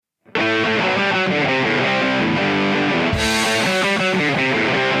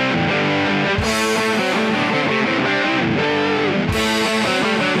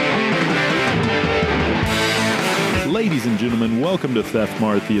Welcome to Theft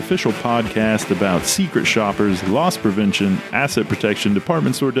Mart, the official podcast about secret shoppers, loss prevention, asset protection,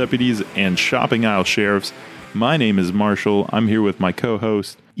 department store deputies, and shopping aisle sheriffs. My name is Marshall. I'm here with my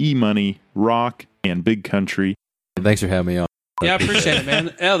co-host, E-Money, Rock, and Big Country. Thanks for having me on. Yeah, I appreciate it,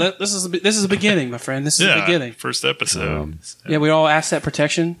 man. This is a beginning, my friend. This is a beginning. First episode. Yeah, we all asset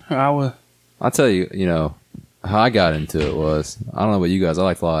protection. I'll tell you, how I got into it was, I don't know about you guys, I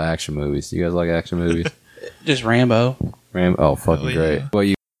like a lot of action movies. You guys like action movies? Just Rambo. Oh, fucking great.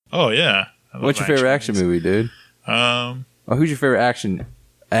 Well, Oh, yeah. What's your favorite action movie, dude? Who's your favorite action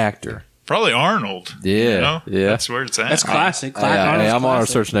actor? Probably Arnold. Yeah, yeah. That's where it's at. That's classic. Hey, I'm Arnold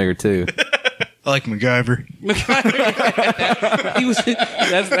Schwarzenegger, too. I like MacGyver.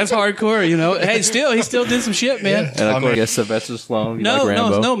 That's hardcore, Hey, he still did some shit, man. And of course, I guess Sylvester Stallone.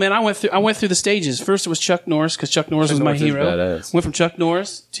 No, man. I went through the stages. First, it was Chuck Norris because Chuck Norris was my hero. Badass. Went from Chuck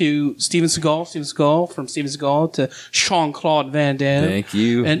Norris to Steven Seagal. From Steven Seagal to Jean-Claude Van Damme. Thank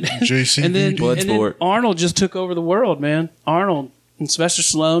you. And then Arnold just took over the world, man. Arnold and Sylvester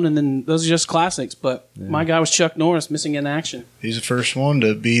Stallone, and then those are just classics. But my guy was Chuck Norris, missing in action. He's the first one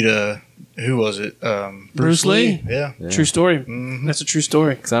to beat who was it? Bruce Lee. Yeah. True story. Mm-hmm. That's a true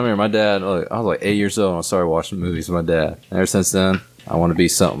story. Because I remember my dad, I was like 8 years old when I started watching movies with my dad. And ever since then, I want to be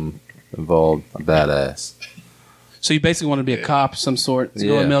something involved, a badass. So you basically want to be a cop of some sort? Go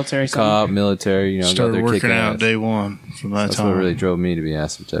in the military? Cop, military, started working out day one from that That's time. what really drove me to be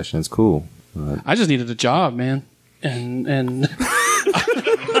asset protection. It's cool. I just needed a job, man. And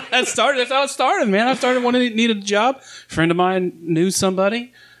that's how it started, man. I started needed a job. A friend of mine knew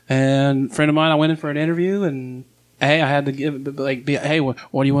somebody, and I went in for an interview, and hey, I had to hey, what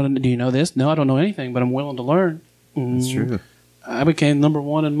do you want to do? You know this? No, I don't know anything, but I'm willing to learn. That's true. I became number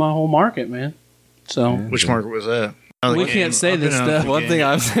one in my whole market, man. So Which market was that? We can't say this stuff. One thing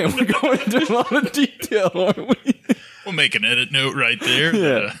I'm saying, we're going into a lot of detail, aren't we? We'll make an edit note right there.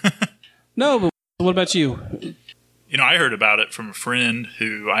 Yeah. No, but what about you? I heard about it from a friend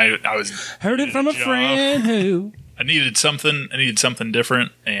who I was Heard it from a friend who I needed something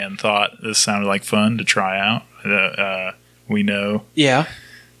different and thought this sounded like fun to try out. We know. Yeah.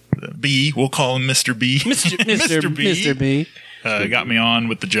 B, we'll call him Mr. B. Mr. B. Got me on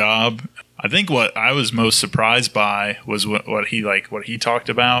with the job. I think what I was most surprised by was what he talked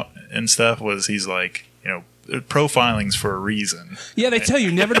about and stuff was he's like, profiling's for a reason. Yeah, they tell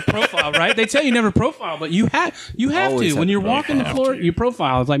you never to profile, right? They tell you never to profile, but you have to. When you're walking the floor, you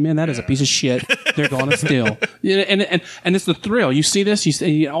profile. It's like, man, that is a piece of shit. They're going to steal. And it's the thrill. You see this, you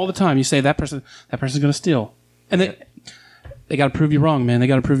say all the time. You say that person's going to steal, and they got to prove you wrong, man. They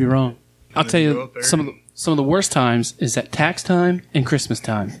got to prove you wrong. I'll tell you some of the worst times is at tax time and Christmas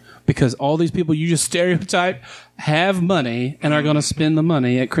time. Because all these people you just stereotype have money and are going to spend the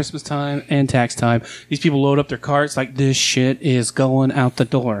money at Christmas time and tax time. These people load up their carts like this shit is going out the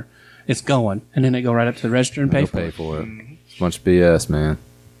door. It's going. And then they go right up to the register and pay for it. Bunch of BS, man.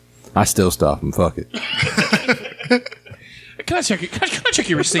 I still stop them. Fuck it. Can I check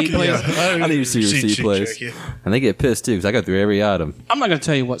your receipt, please? I need to see your receipt, please. And they get pissed, too, because I go through every item. I'm not going to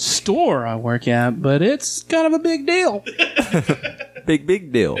tell you what store I work at, but it's kind of a big deal.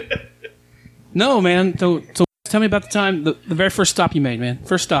 Big deal. No, man. So tell me about the time, the very first stop you made, man.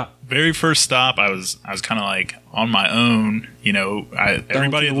 First stop. Very first stop, I was kind of like on my own.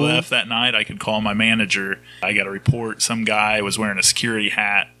 Everybody had left that night. I could call my manager. I got a report. Some guy was wearing a security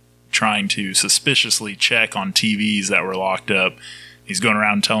hat trying to suspiciously check on TVs that were locked up. He's going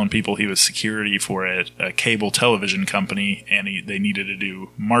around telling people he was security for a cable television company, and they needed to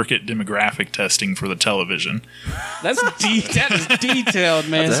do market demographic testing for the television. That is detailed,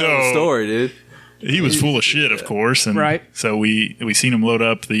 man. That's a story, dude. He was full of shit, of course. And right. So we seen him load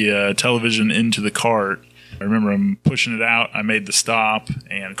up the television into the cart. I remember him pushing it out. I made the stop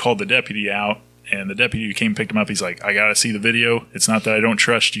and called the deputy out. And the deputy who came and picked him up, he's like, I got to see the video. It's not that I don't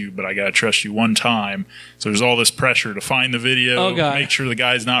trust you, but I got to trust you one time. So there's all this pressure to find the video, make sure the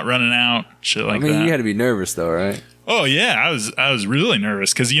guy's not running out, shit like that. You had to be nervous, though, right? Oh, yeah. I was really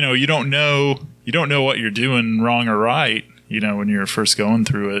nervous because, you don't know what you're doing wrong or right, when you're first going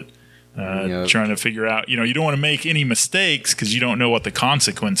through it. Trying to figure out, you don't want to make any mistakes because you don't know what the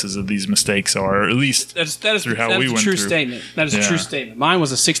consequences of these mistakes are, or at least that is a true statement. That is a true statement. Mine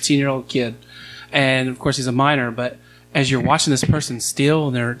was a 16-year-old kid. And, of course, he's a minor, but as you're watching this person steal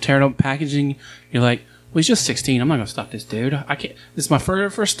and they're tearing up packaging, you're like, well, he's just 16. I'm not going to stop this dude. I can't. This is my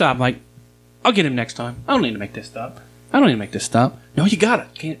first stop. Like, I'll get him next time. I don't need to make this stop. I don't need to make this stop. No, you got it.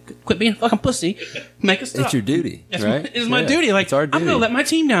 Can't quit being a fucking pussy. Make a stop. It's your duty, right? It's my duty. Like, it's our duty. I'm going to let my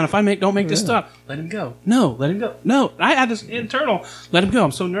team down if I don't make this stop. Let him go. No, let him go. No, I had this internal. Let him go.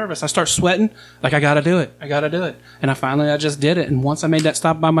 I'm so nervous. I start sweating. Like, I got to do it. And I just did it. And once I made that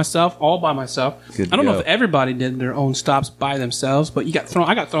stop by myself, all by myself. I don't know if everybody did their own stops by themselves, but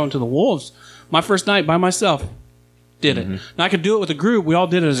I got thrown to the wolves. My first night by myself. Did it. Now, I could do it with a group. We all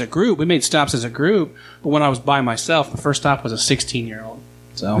did it as a group. We made stops as a group. But when I was by myself, the first stop was a 16-year-old.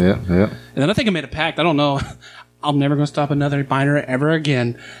 So, yeah. And then I think I made a pact. I don't know. I'm never going to stop another minor ever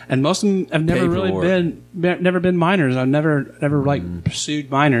again. And most of them have never never been minors. I've never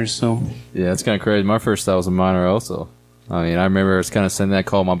pursued minors. So yeah, it's kind of crazy. My first stop was a minor also. I mean, I remember I was kind of sending that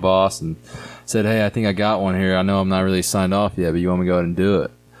call to my boss and said, hey, I think I got one here. I know I'm not really signed off yet, but you want me to go ahead and do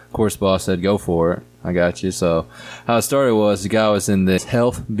it? Of course, boss said, go for it. I got you. So how it started was the guy was in this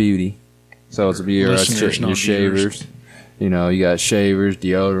health beauty. So it's your shavers. You know, you got shavers,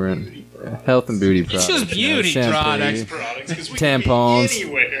 deodorant, health and beauty products. It's just beauty products. Tampons.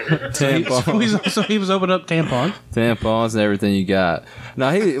 So he was opening up tampons. Tampons and everything you got.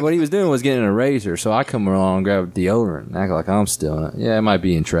 Now, what he was doing was getting a razor, so I come along and grab deodorant and act like I'm stealing it. Yeah, it might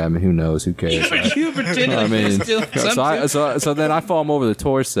be entrapment. Who knows? Who cares? You pretend like you're stealing something. So then I follow him over to the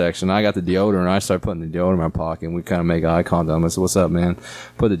toy section. I got the deodorant. I start putting the deodorant in my pocket, and we kind of make eye contact. I said, what's up, man?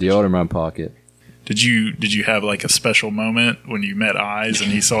 Put the deodorant in my pocket. Did you have like a special moment when you met Eyes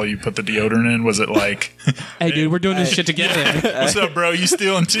and he saw you put the deodorant in? Was it like, hey dude, we're doing this shit together. What's up, bro? You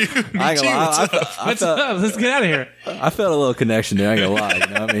stealing too? Me too. What's up? Let's get out of here. I felt a little connection there. I ain't gonna lie. You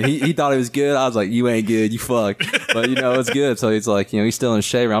know? I mean, he thought he was good. I was like, you ain't good. You fuck. But you know, it's good. So he's like, you know, he's still in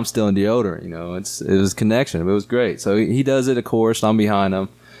shaver. I'm still in deodorant. You know, it was a connection. It was great. So he does it, of course. I'm behind him,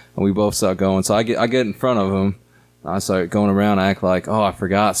 and we both start going. So I get in front of him. I start going around, act like, oh, I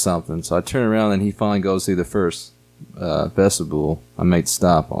forgot something. So I turn around, and he finally goes through the first vestibule. I made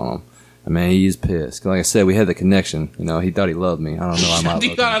stop on him. And man, he's pissed. Like I said, we had the connection. You know, he thought he loved me. I don't know. I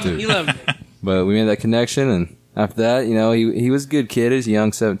might love him too. He loved me. But we made that connection, and after that, you know, he was a good kid. He's a young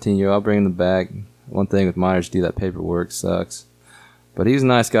 17-year-old. I'll bring him back. One thing with minors, do that paperwork sucks. But he was a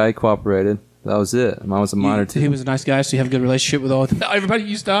nice guy. He cooperated. That was it. Mine was a minor too. He was a nice guy, so you have a good relationship with everybody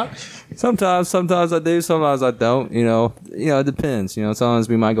you stop? Sometimes I do. Sometimes I don't. You know, it depends. You know, sometimes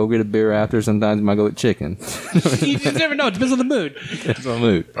we might go get a beer after. Sometimes we might go get chicken. You never know. It depends on the mood. Depends on the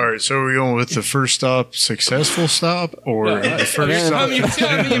mood. All right, so are we going with the first stop, successful stop, or the first stop? You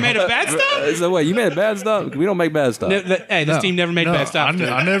telling me you made a bad stop? So wait, you made a bad stop? We don't make bad stops. Hey, this team never made bad stops.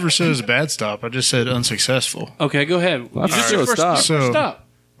 I never said it was a bad stop. I just said unsuccessful. Okay, go ahead. Well, Just your stop. first stop.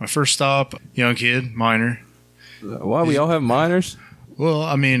 My first stop, young kid, minor. Why we all have minors? Well,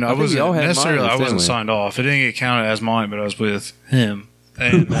 I mean, I wasn't signed off. It didn't get counted as mine, but I was with him.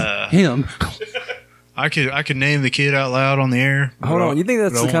 And him. I could name the kid out loud on the air. Hold on, you think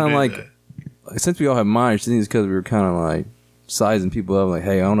that's kind of like since we all have minors? You think it's because we were kind of like sizing people up? Like,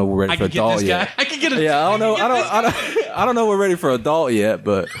 hey, I don't know if we're ready for adult yet. I can get it. Yeah, I don't know. I don't know if we're ready for adult yet,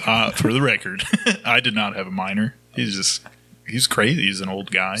 but for the record, I did not have a minor. He's crazy. He's an old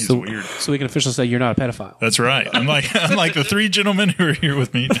guy. He's weird. So we can officially say you're not a pedophile. That's right. I'm like the three gentlemen who are here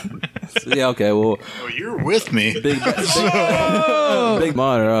with me. Yeah. Okay. Well, you're with me. Big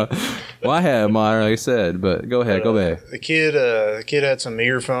minor. Well, I had a minor, like I said, but go ahead. Go back. The kid had some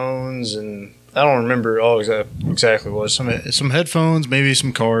earphones, and I don't remember exactly what some headphones, maybe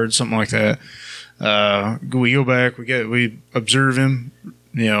some cards, something like that. We go back. We observe him.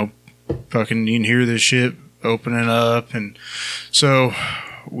 You know, fucking, you can hear this shit opening up, and so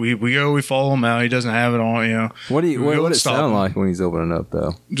we follow him out. He doesn't have it on, you know. What does it sound like when he's opening up,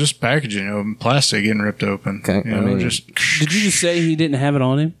 though? Just packaging, you know, plastic getting ripped open. Okay, you know, did you just say he didn't have it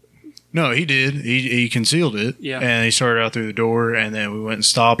on him? No, he did. He concealed it. Yeah. And he started out through the door, and then we went and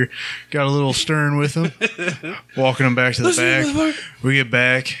stopped. Got a little stern with him, walking him back to the back. We get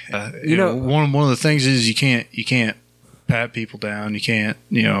back. You know, one of the things is you can't pat people down. You can't,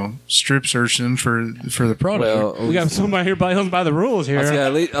 you know, strip search them for the product. Well, we got somebody here by the rules here.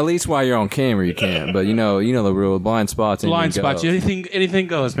 At least while you're on camera, you can. But you know the rule. Blind spots. Anything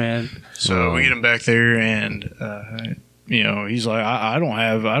goes, man. So we get him back there, and you know, he's like, I don't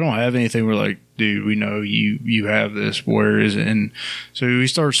have anything. We're like, dude, we know you have this. Where is it? And so we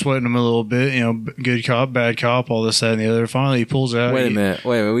start sweating him a little bit. You know, good cop, bad cop, all this, that, and the other. Finally, he pulls out. Wait a minute.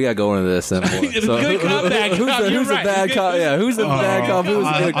 We gotta go into this. Then good cop, bad cop. Who's the bad cop? Yeah, who's the bad cop? Who's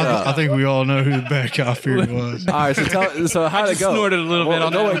the good cop? I think we all know who the bad cop here was. All right, so how'd it go? Snorted a little bit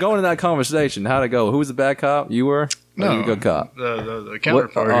on that. Go into that conversation. How'd it go? Who was the bad cop? You were? No, the good cop. The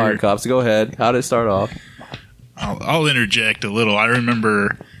counterpart. All right, cops. Go ahead. How did it start off? I'll interject a little. I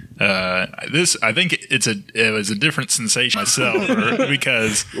remember I think it was a different sensation myself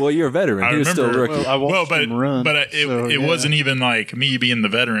because you're a veteran. He was still a rookie. I watched him run. But it wasn't even like me being the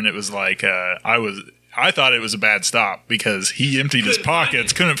veteran. It was like I thought it was a bad stop because he emptied his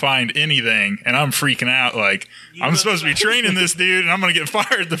pockets, couldn't find anything, and I'm freaking out. Like, I'm supposed to be training this dude, and I'm going to get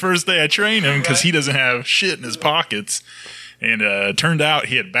fired the first day I train him because he doesn't have shit in his pockets. And it turned out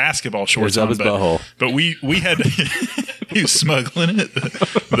he had basketball shorts on, but we had he was smuggling it,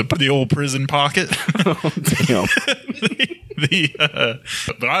 the old prison pocket. Damn.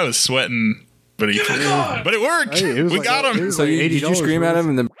 But I was sweating. But it worked. Hey, we got him. So did you scream at him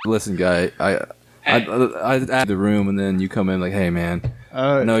and then listen, guy? I add the room and then you come in like, hey man,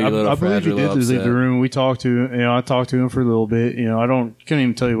 I know you're a little fragile. I believe he did leave the room. We talked to I talked to him for a little bit. I couldn't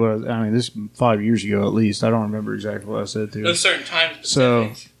even tell you what I mean. This 5 years ago at least. I don't remember exactly what I said to him. There's certain times.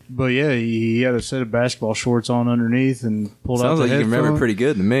 So. But yeah, he had a set of basketball shorts on underneath and pulled out the headphone. Sounds like you can remember pretty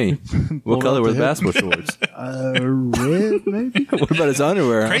good to me. What color were the basketball shorts? Red, maybe. What about his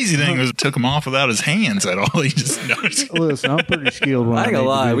underwear? Crazy thing was, took him off without his hands at all. He just Listen, I'm pretty skilled. When I ain't gonna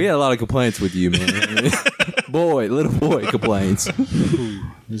lie, we had a lot of complaints with you, man. Little boy complaints.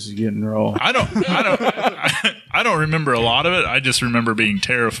 This is getting raw. I don't remember a lot of it. I just remember being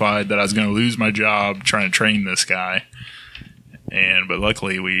terrified that I was going to lose my job trying to train this guy. But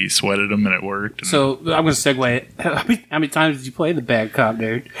luckily we sweated him and it worked. So I'm going to segue. How many times did you play the bad cop,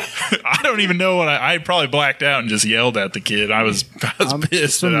 dude? I don't even know what I probably blacked out and just yelled at the kid. I was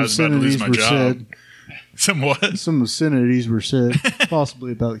pissed that I was about to lose my job. Some what? Some obscenities were said,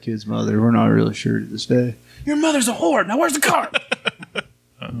 possibly about the kid's mother. We're not really sure to this day. Your mother's a whore. Now where's the car?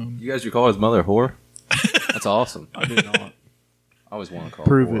 You guys recall his mother a whore? That's awesome. I did not. I always want to call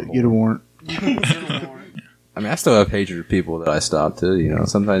Prove it. Get a warrant. I mean, I still have hatred of people that I stop too.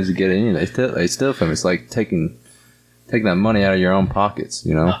 Sometimes you get in, they still from. It's like taking that money out of your own pockets.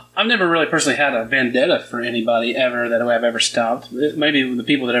 I've never really personally had a vendetta for anybody ever that I've ever stopped. Maybe the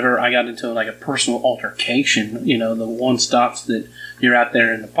people that I got into like a personal altercation. The one stops that you're out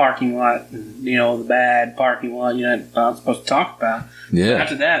there in the parking lot, and, the bad parking lot you're not supposed to talk about. Yeah.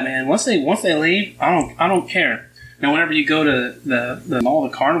 After that, man, once they leave, I don't care. Now, whenever you go to all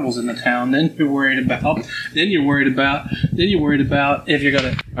the carnivals in the town, then you're worried about if you're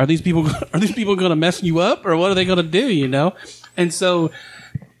gonna are these people gonna mess you up, or what are they gonna do? And so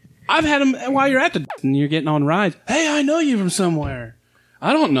I've had them while you're at and you're getting on rides. Hey, I know you from somewhere.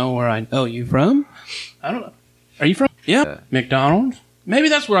 I don't know where I know you from. I don't know. Are you from? Yep, McDonald's. Maybe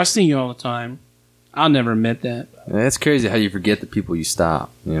that's where I see you all the time. I'll never admit that. It's crazy how you forget the people you stop.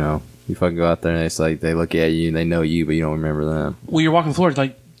 You fucking go out there and it's like they look at you and they know you, but you don't remember them. Well, you're walking the floor. It's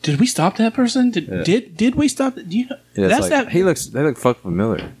like, did we stop that person? Did we stop? Do you know? Yeah, that's like, that. They look fucking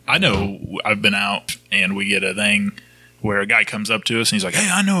familiar. I know. I've been out and we get a thing where a guy comes up to us and he's like, "Hey,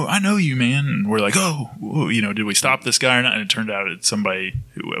 I know you, man." And we're like, "Oh, did we stop this guy or not?" And it turned out it's somebody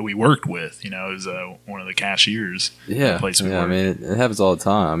who we worked with. It was one of the cashiers. Yeah, I mean, it happens all the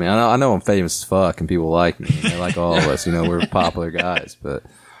time. I mean, I know I'm famous as fuck and people like me. And they like all of us. We're popular guys, but.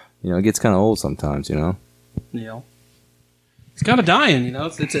 It gets kind of old sometimes, Yeah. It's kind of dying,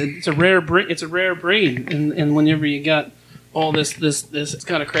 It's a rare breed. It's a rare breed, and whenever you got all this, it's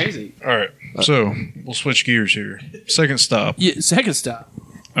kind of crazy. All right, so we'll switch gears here. Second stop. Yeah, second stop.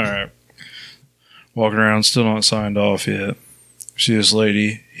 All right. Walking around, still not signed off yet. See this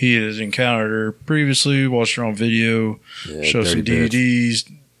lady. He has encountered her previously. Watched her on video. Show some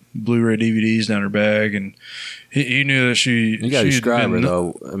DVDs, Blu-ray DVDs down her bag, and. He knew that she. You got to describe her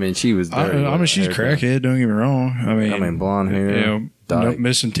though. I mean, she was. She's crackhead. Don't get me wrong. I mean, blonde hair,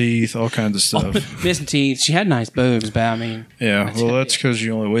 missing teeth, all kinds of stuff. Missing teeth. She had nice boobs, but I mean. Yeah, that's because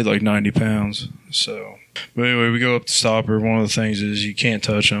you only weighed like 90 pounds. So, but anyway, we go up to stop her. One of the things is you can't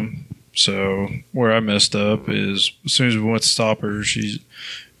touch them. So where I messed up is as soon as we went to stop her, she's,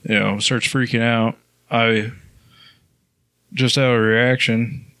 starts freaking out. I just out of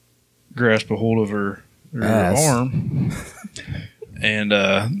reaction, grasped a hold of her arm and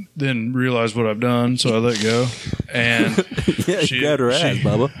then realized what I've done, so I let go. And she grabbed her ass,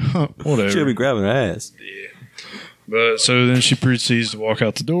 Bubba. Whatever. She'll be grabbing her ass. Yeah. But so then she proceeds to walk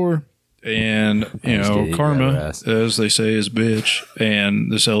out the door, and karma, as they say, is bitch. And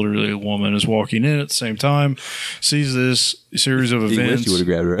this elderly woman is walking in at the same time, sees this series of events. You would have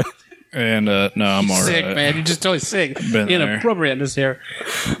grabbed her ass. And no, I'm all sick, right. man. You're just totally sick. Inappropriateness here.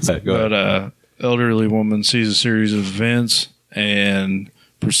 But elderly woman sees a series of events and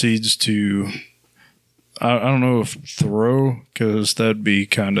proceeds to, I don't know if throw, because that'd be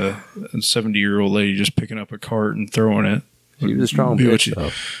kind of a 70-year-old lady just picking up a cart and throwing it. She was a strong bitch,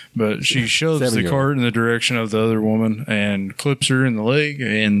 though. But she shoves the 7-year-old. cart in the direction of the other woman and clips her in the leg,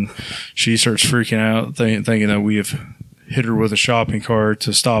 and she starts freaking out, thinking that we have hit her with a shopping cart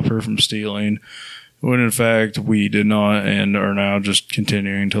to stop her from stealing, when in fact we did not, and are now just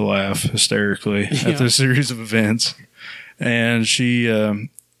continuing to laugh hysterically at this series of events. And she,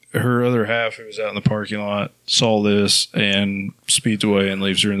 her other half, who was out in the parking lot, saw this and speeds away and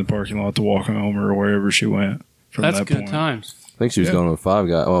leaves her in the parking lot to walk home or wherever she went from That's that good point. times. I think she was going with Five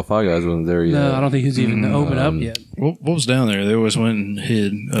Guys. Well, Five Guys wasn't there yet. No, I don't think he's even opened up yet. What was down there? They always went and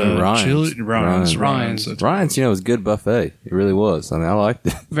hid. Ryan's. Ryan's. Ryan's. It was a good buffet. It really was. I mean, I liked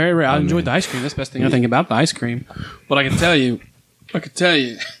it. Very rare. I enjoyed the ice cream. That's the best thing I think about the ice cream. But I could tell you.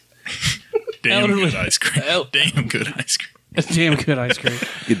 Damn Elderly- good ice cream. Damn good ice cream. It's damn good ice cream.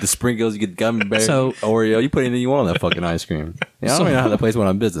 You get the sprinkles, you get gummy bear, So- Oreo. You put anything you want on that fucking ice cream. Yeah, I don't even know how that place went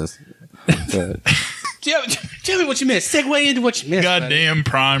on business. But Tell me what you missed. Segue into what you missed. buddy. Goddamn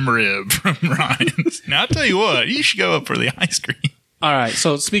prime rib from Ryan's. Now, I'll tell you what, you should go up for the ice cream. All right.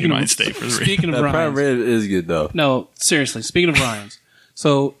 So speaking You of might stay for the speaking of that prime Ryan's, rib is good though. no, seriously. Speaking of Ryan's,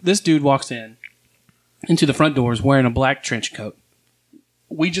 so this dude walks into the front doors wearing a black trench coat.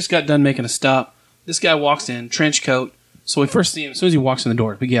 We just got done making a stop. This guy walks in, trench coat. So we first see him as soon as he walks in the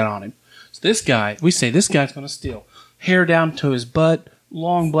door. We get on him. So this guy, we say this guy's going to steal. Hair down to his butt,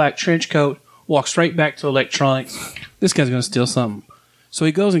 long black trench coat. Walks straight back to electronics. This guy's going to steal something. So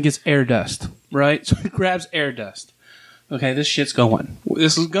he goes and gets air dust, right? So he grabs air dust. Okay, this shit's going.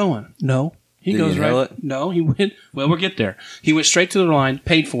 This is going. No. He Did goes he inhale right. it? No, he went. Well, we'll get there. He went straight to the line,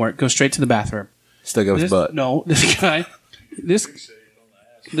 paid for it, goes straight to the bathroom. Stuck up his butt. No, this guy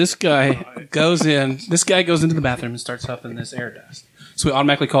goes in. This guy goes into the bathroom and starts huffing this air dust. So we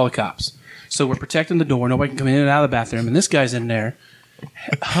automatically call the cops. So we're protecting the door. Nobody can come in and out of the bathroom. And this guy's in there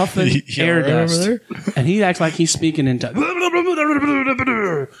huffing You air all right over dust, there? and he acts like he's speaking into.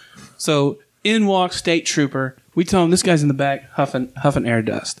 So in walks state trooper. We tell him this guy's in the back huffing air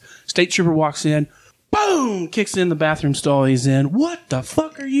dust. State trooper walks in. Boom! Kicks in the bathroom stall he's in. What the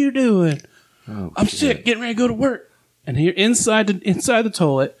fuck are you doing? I'm sick, getting ready to go to work. And here inside the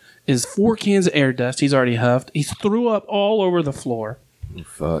toilet is 4 cans of air dust he's already huffed. He threw up all over the floor.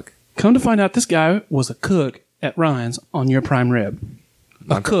 Fuck. Come to find out, this guy was a cook at Ryan's on your prime rib.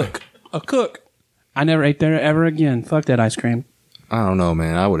 A cook. I never ate there ever again. Fuck that ice cream. I don't know,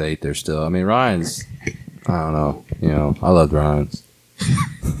 man. I would have ate there still. I mean, Ryan's. I don't know. You know, I loved Ryan's.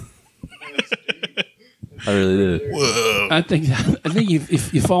 I really did. Whoa. I think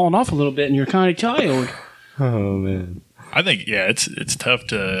you've fallen off a little bit and you're kind of child. Oh man. I think, yeah, it's tough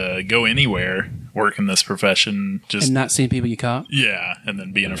to go anywhere, work in this profession, just And not seeing people you caught. yeah, and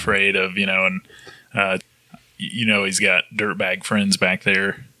then being afraid of, he's got dirtbag friends back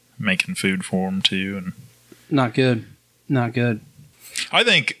there making food for him too, and Not good. Not good. I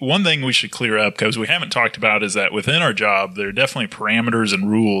think one thing we should clear up, because we haven't talked about, is that within our job, there are definitely parameters and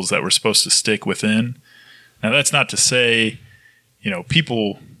rules that we're supposed to stick within. Now, that's not to say,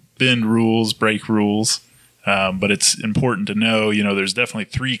 people bend rules, break rules, but it's important to know, there's definitely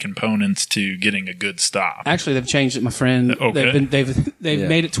 3 components to getting a good stop. Actually, they've changed it, my friend. Okay. They've Yeah.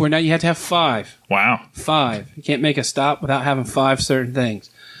 made it to where now you have to have 5. Wow. 5. You can't make a stop without having 5 certain things.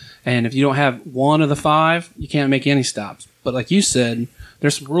 And if you don't have one of the 5, you can't make any stops. But like you said,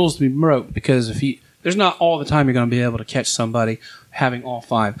 there's some rules to be broke, because there's not all the time you're going to be able to catch somebody having all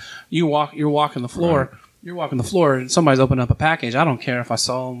 5. You're walking the floor. Right. You're walking the floor and somebody's opening up a package. I don't care if I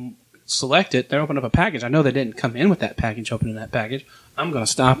saw them select it. They're opening up a package. I know they didn't come in with that package, opening that package. I'm going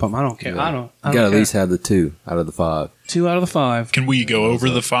to stop them. I don't care. Yeah. I don't You got to at care. least have the 2 out of the 5. 2 out of the 5. Can we go over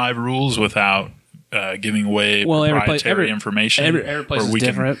the 5 rules without giving away proprietary information? Every place Or is we can-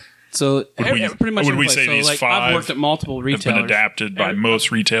 different. So pretty much would every we place. say So, these like, 5 I've worked at multiple retailers. have been adapted by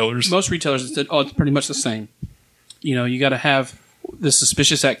most retailers? Most retailers said, "Oh, it's pretty much the same." You got to have the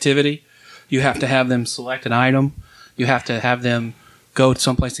suspicious activity. You have to have them select an item. You have to have them go to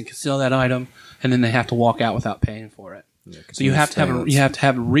someplace and conceal that item, and then they have to walk out without paying for it. So you have to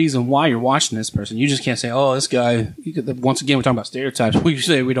have a reason why you're watching this person. You just can't say, "Oh, this guy." Once again, we're talking about stereotypes. We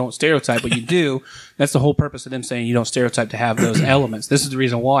say we don't stereotype, but you do. That's the whole purpose of them saying you don't stereotype, to have those elements. This is the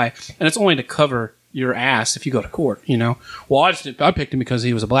reason why, and it's only to cover your ass if you go to court. Well, I picked him because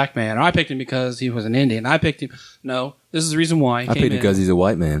he was a black man, or I picked him because he was an Indian. I picked him. No, this is the reason why. I picked him because he's a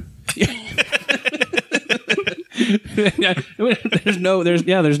white man.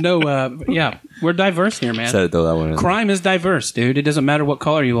 We're diverse here, man. Said it though. That one. Crime is diverse, dude. It doesn't matter what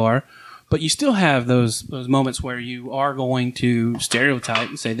color you are. But you still have those moments where you are going to stereotype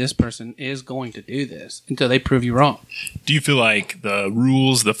and say this person is going to do this until they prove you wrong. Do you feel like the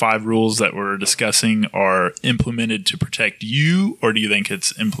 5 rules that we're discussing are implemented to protect you, or do you think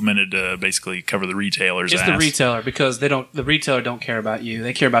it's implemented to basically cover the retailer's It's ass? the retailer, because the retailer don't care about you.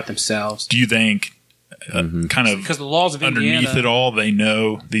 They care about themselves. Do you think kind of Because the laws of underneath Indiana, it all, they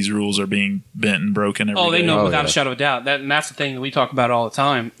know these rules are being bent and broken every day? Oh, they know without yeah. a shadow of a doubt. And that's the thing that we talk about all the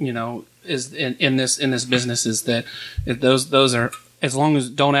time. Is in this business is that those are, as long as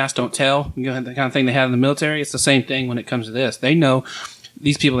don't ask, don't tell, the kind of thing they have in the military. It's the same thing when it comes to this. They know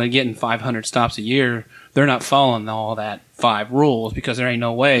these people that are getting 500 stops a year, they're not following all that 5 rules, because there ain't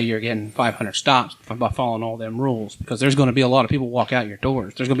no way you're getting 500 stops by following all them rules, because there's going to be a lot of people walk out your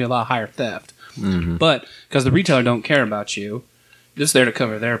doors. There's going to be a lot higher theft. Mm-hmm. But because the retailer don't care about you, just there to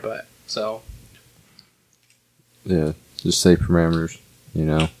cover their butt. So Yeah, just safe parameters.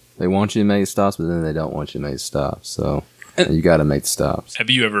 They want you to make stops, but then they don't want you to make stops. So you got to make stops. Have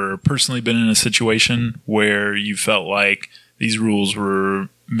you ever personally been in a situation where you felt like these rules were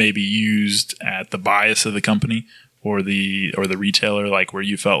maybe used at the bias of the company or the retailer, like where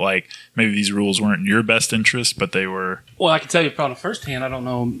you felt like maybe these rules weren't in your best interest, but they were? Well, I can tell you probably firsthand. I don't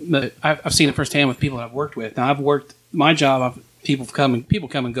know, but I've seen it firsthand with people that I've worked with. Now, I've worked my job. People come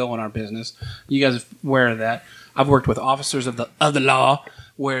and go in our business. You guys are aware of that. I've worked with officers of the law,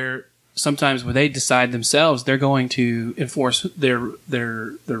 where sometimes when they decide themselves they're going to enforce their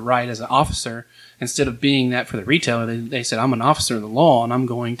right as an officer, instead of being that for the retailer, they said, I'm an officer of the law and I'm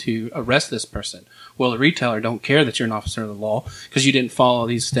going to arrest this person. Well, the retailer don't care that you're an officer of the law, because you didn't follow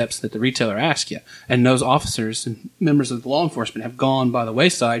these steps that the retailer asked you. And those officers and members of the law enforcement have gone by the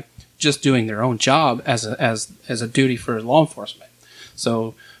wayside, just doing their own job as a duty for law enforcement.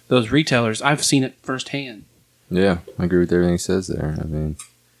 So those retailers, I've seen it firsthand. Yeah, I agree with everything he says there. I mean,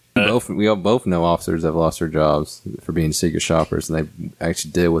 we all both know officers that have lost their jobs for being secret shoppers, and they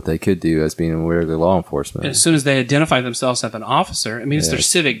actually did what they could do as being regular law enforcement. And as soon as they identify themselves as an officer, I mean, it's their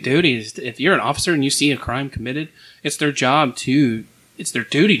civic duty. If you're an officer and you see a crime committed, it's their job it's their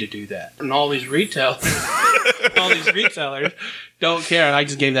duty to do that. And all these retailers don't care. And I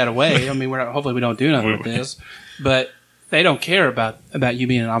just gave that away. I mean, hopefully we don't do nothing with this, but they don't care about you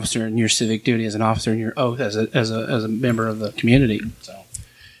being an officer and your civic duty as an officer and your oath as a member of the community. So.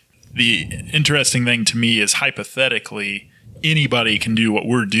 The interesting thing to me is, hypothetically, anybody can do what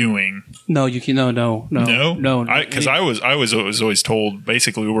we're doing. No, you can. No. Because I was always told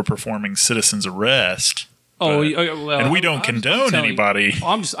basically we were performing citizen's arrest. Well, and we don't condone anybody.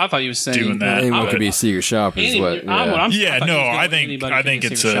 I thought you were saying doing that. Anyone could be secret shoppers. I think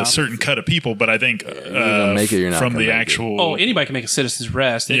it's a certain cut of people, but I think from the actual. Oh, anybody can make a citizen's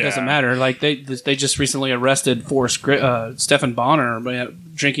arrest. It doesn't matter. Like they just recently arrested Stephen Bonner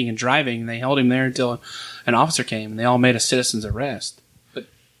drinking and driving. They held him there until an officer came, and they all made a citizen's arrest.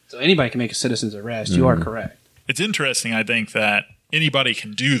 So anybody can make a citizen's arrest. You are correct. It's interesting, I think, that anybody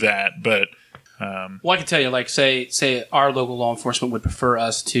can do that, but. Well, I can tell you, like, say our local law enforcement would prefer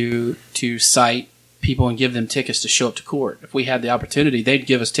us to cite people and give them tickets to show up to court. If we had the opportunity, they'd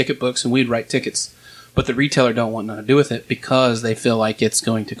give us ticket books and we'd write tickets. But the retailer don't want nothing to do with it, because they feel like it's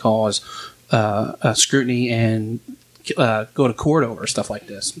going to cause scrutiny and go to court over stuff like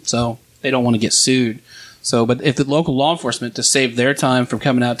this. So they don't want to get sued. So, but if the local law enforcement, to save their time from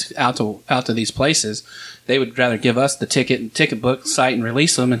coming out to these places, they would rather give us the ticket book, cite, and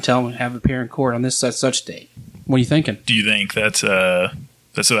release them, and tell them to have appear in court on this such date. What are you thinking? Do you think that's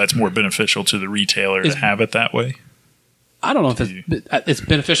more beneficial to the retailer to have it that way? I don't know if it's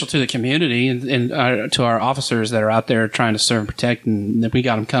beneficial to the community and to our officers that are out there trying to serve and protect, and if we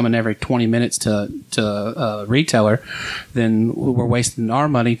got them coming every 20 minutes to a retailer, then we're wasting our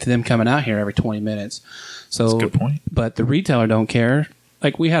money to them coming out here every 20 minutes. So, that's a good point. But the retailer don't care.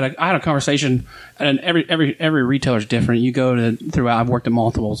 Like I had a conversation, and every retailer is different. You go throughout. I've worked at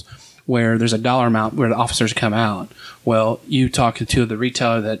multiples where there's a dollar amount where the officers come out. Well, you talk to the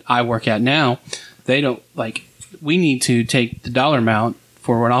retailer that I work at now, they don't like. We need to take the dollar amount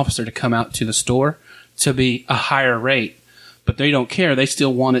for an officer to come out to the store to be a higher rate, but they don't care. They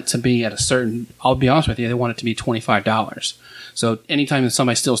still want it to be at a certain. I'll be honest with you, they want it to be $25. So anytime that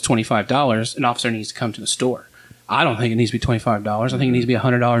somebody steals $25, an officer needs to come to the store. I don't think it needs to be $25. I think it needs to be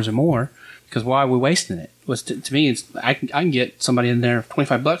 $100 or more, because why are we wasting it? To me, it's I can get somebody in there for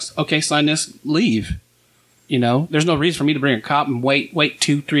 $25. Okay, sign this, leave. There's no reason for me to bring a cop and wait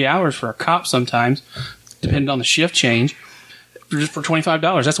 2-3 hours for a cop sometimes, depending on the shift change, just for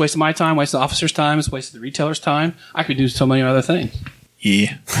 $25. That's a waste of my time, waste of the officer's time, it's a waste of the retailer's time. I could do so many other things.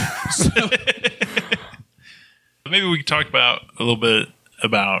 Yeah. Maybe we could talk about a little bit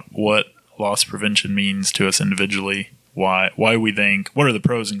about what loss prevention means to us individually. Why we think, what are the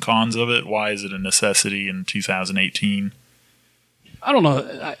pros and cons of it? Why is it a necessity in 2018? I don't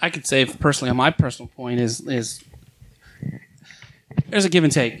know. I could say personally, on my personal point is there's a give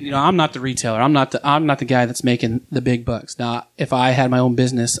and take. I'm not the retailer. I'm not the guy that's making the big bucks. Now, if I had my own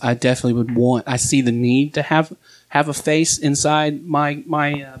business, I definitely would want. I see the need to have a face inside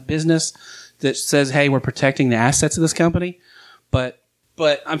my business that says, "Hey, we're protecting the assets of this company." But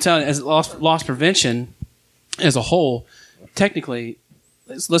I'm telling you, as loss prevention as a whole, technically,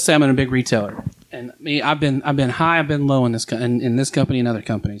 let's say I'm in a big retailer, and me, I've been high, I've been low in this company and other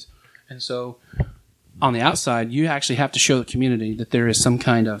companies, and so on the outside, you actually have to show the community that there is some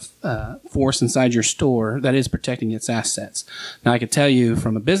kind of force inside your store that is protecting its assets. Now, I can tell you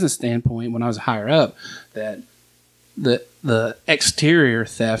from a business standpoint, when I was higher up, that the exterior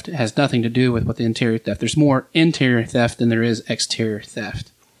theft has nothing to do with what the interior theft. There's more interior theft than there is exterior theft.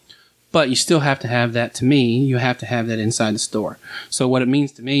 But you still have to have that, to me, you have to have that inside the store. So what it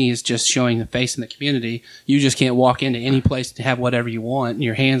means to me is just showing the face in the community. You just can't walk into any place to have whatever you want,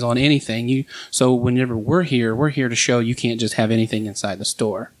 your hands on anything. So whenever we're here to show you can't just have anything inside the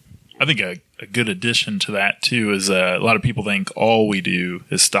store. I think a good addition to that, too, is a lot of people think all we do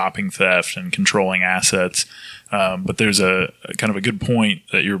is stopping theft and controlling assets. But there's a kind of a good point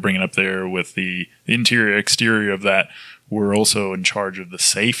that you were bringing up there with the interior, exterior of that. We're also in charge of the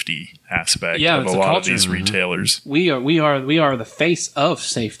safety aspect of a lot of these retailers. We are the face of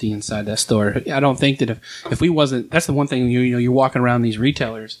safety inside that store. I don't think that if we wasn't, that's the one thing, you're walking around these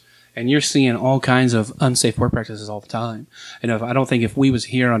retailers and you're seeing all kinds of unsafe work practices all the time. And I don't think if we was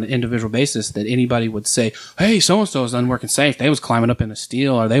here on an individual basis that anybody would say, "Hey, so-and-so is unworking safe. They was climbing up in a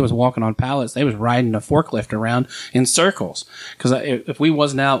steel, or they was walking on pallets. They was riding a forklift around in circles." Because if we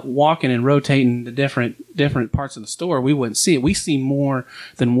wasn't out walking and rotating the different parts of the store, we wouldn't see it. We see more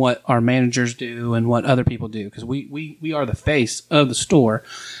than what our managers do and what other people do, because we are the face of the store.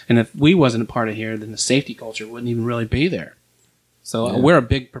 And if we wasn't a part of here, then the safety culture wouldn't even really be there. So we're a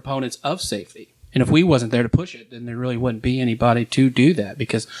big proponents of safety. And if we wasn't there to push it, then there really wouldn't be anybody to do that,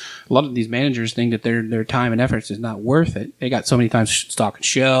 because a lot of these managers think that their time and efforts is not worth it. They got so many times stocking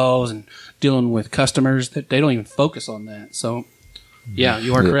shelves and dealing with customers that they don't even focus on that. So, yeah,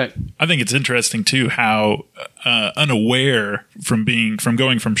 you are correct. I think it's interesting, too, how unaware from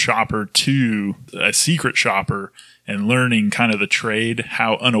going from shopper to a secret shopper and learning kind of the trade,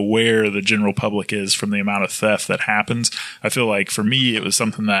 how unaware the general public is from the amount of theft that happens. I feel like for me, it was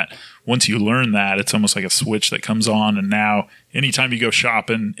something that once you learn that, it's almost like a switch that comes on. And now anytime you go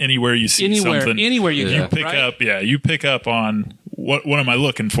shopping, anywhere you see something, you pick up on what am I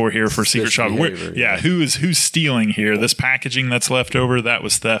looking for here for secret shopping? Who's stealing here? This packaging that's left over, that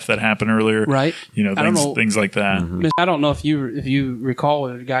was theft that happened earlier. Right. Things like that. Mm-hmm. I don't know if you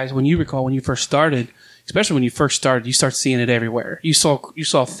recall, guys, when you first started, especially when you first started, you start seeing it everywhere. You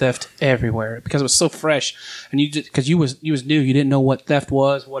saw theft everywhere because it was so fresh, and because you was new, you didn't know what theft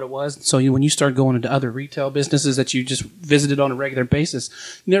was, what it was. So when you started going into other retail businesses that you just visited on a regular basis,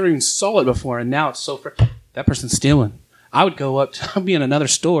 you never even saw it before, and now it's so fresh. That person's stealing. I would go up I'd be in another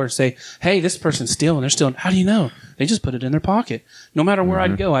store and say, "Hey, this person's stealing. They're stealing." How do you know? They just put it in their pocket. No matter where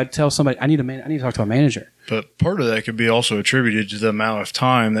I'd go, I'd tell somebody, I need to talk to a manager. But part of that could be also attributed to the amount of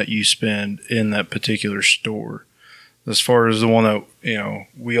time that you spend in that particular store. As far as the one that,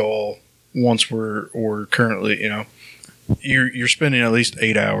 we all once were or currently, you're spending at least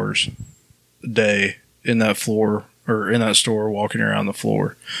 8 hours a day in that floor or in that store walking around the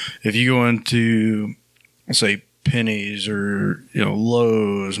floor. If you go into, let's say, Pennies or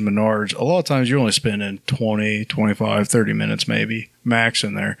Lowe's, Menards, a lot of times you're only spending 20, 25, 30 minutes maybe max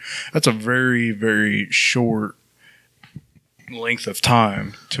in there. That's a very, very short length of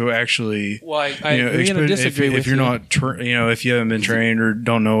time to actually if you're not if you haven't been trained or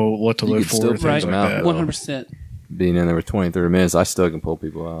don't know what to look for, things like that. 100%. Being in there for 20, 30 minutes, I still can pull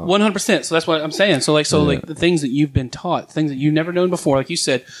people out. 100%. So that's what I'm saying. So the things that you've been taught, things that you've never known before, like you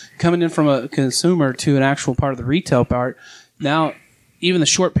said, coming in from a consumer to an actual part of the retail part, now even the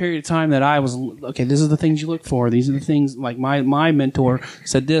short period of time that I was, okay, this is the things you look for. These are the things, like my mentor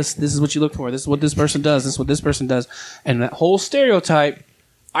said, this is what you look for. This is what this person does. This is what this person does. And that whole stereotype,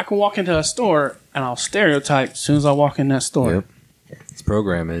 I can walk into a store and I'll stereotype as soon as I walk in that store. Yep. It's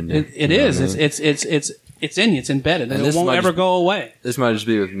programming. It is. It's in you. It's embedded. And it won't ever go away. This might just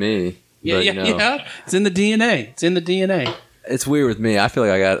be with me. Yeah. It's in the DNA. It's weird with me. I feel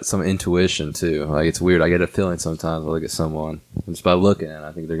like I got some intuition too. Like it's weird. I get a feeling sometimes I look at someone and just by looking at it,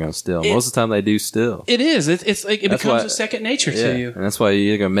 I think they're going to steal. Most of the time they do steal. It is. It's like it That's becomes why- a second nature Yeah, to you. and that's why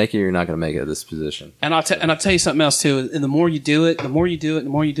you're either going to make it or you're not going to make it at this position. And I'll tell you something else too. And the more you do it,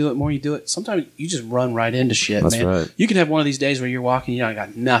 sometimes you just run right into shit, That's man. right. You can have one of these days where you're walking, I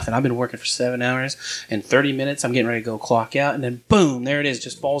got nothing. I've been working for 7 hours, and 30 minutes I'm getting ready to go clock out, and then boom, there it is,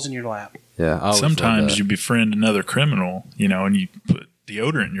 just falls in your lap. Yeah. I always love Sometimes that. you befriend another criminal, and you put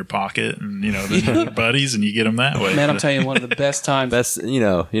deodorant in your pocket, and they're buddies, and you get them that way. Man, I'm telling you, one of the best times.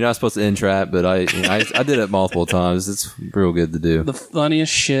 You're not supposed to entrap, but I did it multiple times. It's real good to do. The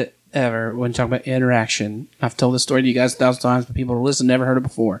funniest shit ever when talking about interaction. I've told this story to you guys 1,000 times, but people who listen never heard it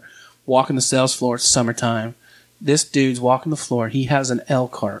before. Walking the sales floor, it's summertime. This dude's walking the floor. He has an L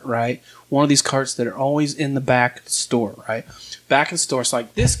cart, right? One of these carts that are always in the back of the store, right? Back of the store. It's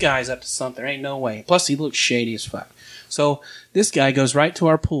like, this guy's up to something. There ain't no way. Plus, he looks shady as fuck. So this guy goes right to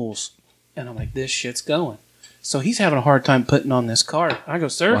our pools. And I'm like, this shit's going. So he's having a hard time putting on this cart. I go,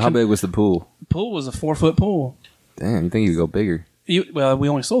 sir. Well, how big was the pool? The pool was a 4-foot pool. Damn, you think you could go bigger? Well, we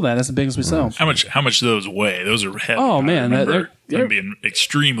only sold that. That's the biggest we sell. How much do those weigh? Those are heavy. Oh, man, I remember they're- them being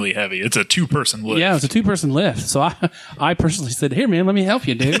extremely heavy. It's a 2-person lift. Yeah, it was a 2-person lift. So I personally said, here, man, let me help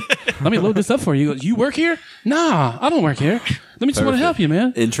you, dude. Let me load this up for you. He goes, you work here? Nah, I don't work here. Let me just want to help you,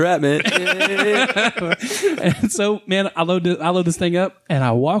 man. Entrapment. And so, man, I load this thing up, and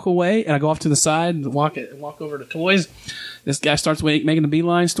I walk away, and I go off to the side and walk over to toys. This guy starts making the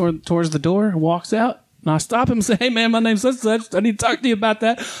beeline towards the door, walks out. And I stop him and say, hey, man, my name's such and such. I need to talk to you about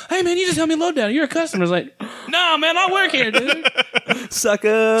that. Hey, man, you just helped me load down. You're a customer. I was like, no, man, I work here, dude.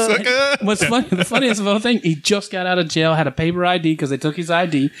 Sucker. What's funny, the funniest of all thing, he just got out of jail, had a paper ID because they took his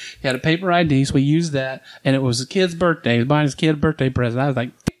ID. He had a paper ID, so we used that. And it was his kid's birthday. He was buying his kid a birthday present. I was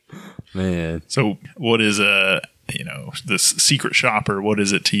like, Man. So what is this secret shopper? What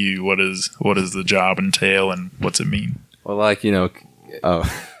is it to you? What does the job entail, and what's it mean? Well, I don't know.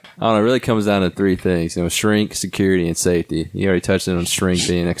 It really comes down to 3 things. Shrink, security, and safety. You already touched on shrink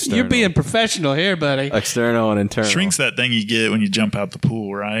being external. you're being professional here, buddy. external and internal. Shrink's that thing you get when you jump out the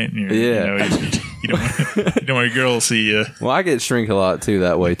pool, right? And Yeah. You don't want your girl to see you. Well, I get shrink a lot too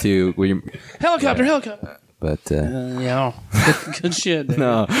that way too. Helicopter. But Yeah. Good shit. Dude.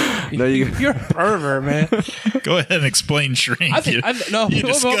 no, You're a pervert, man. Go ahead and explain shrink. You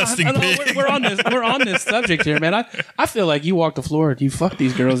disgusting pig. We're on this subject here, man. I feel like you walk the floor and you fuck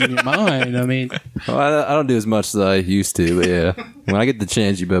these girls in your mind. I mean, well, I don't do as much as I used to. But yeah, when I get the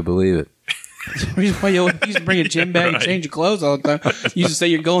chance, you better believe it. the reason why you used to bring a gym bag and change your clothes all the time. You used to say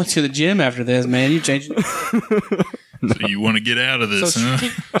you're going to the gym after this, man. You change. So you want to get out of this,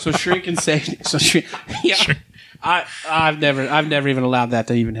 huh? So shrink and safety. So shrink. Yeah. I've never even allowed that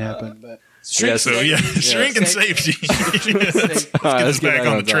to even happen. But shrink. Shrink and safety. Let's get us back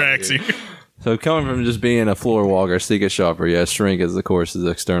on the tracks here. So coming from just being a floor walker, secret shopper, shrink is of course is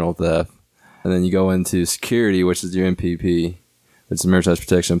external theft, and then you go into security, which is your MPP. It's a merchandise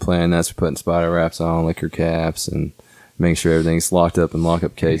protection plan. That's for putting spider wraps on, liquor caps, and making sure everything's locked up in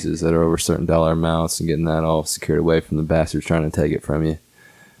lockup cases that are over certain dollar amounts and getting that all secured away from the bastards trying to take it from you.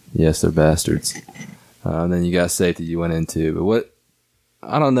 Yes, they're bastards. And then you got safety you went into. But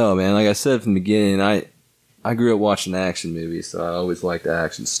I don't know, man. Like I said from the beginning, I grew up watching action movies, so I always liked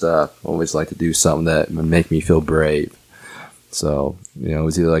action stuff. I always liked to do something that would make me feel brave. So, it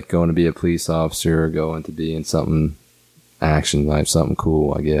was either like going to be a police officer or going to be in something action, like something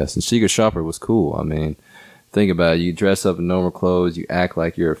cool, I guess. And Secret Shopper was cool. I mean, think about it. You dress up in normal clothes, you act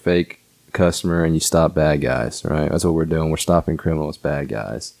like you're a fake customer, and you stop bad guys, right? That's what we're doing. We're stopping criminals, bad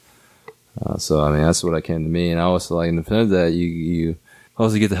guys. So, I mean, that's what I came to me. And I also like, in the of that, you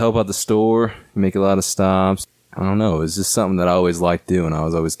also get to help out the store, you make a lot of stops. I don't know. It was just something that I always liked doing. I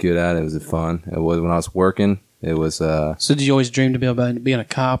was always good at it. It was fun. It was when I was working. It was. So did you always dream to be about being a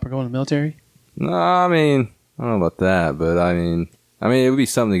cop or going to the military? No, I mean, I don't know about that, but I mean, it would be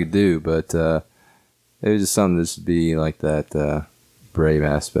something you could do, but it was just something to be like that brave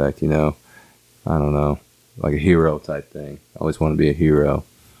aspect, I don't know, like a hero type thing. I always want to be a hero,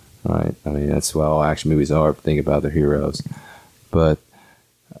 right? I mean, that's what all action movies are. Think about their heroes, but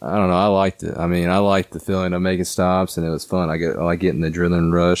I don't know. I liked it. I mean, I liked the feeling of making stops, and it was fun. I like getting the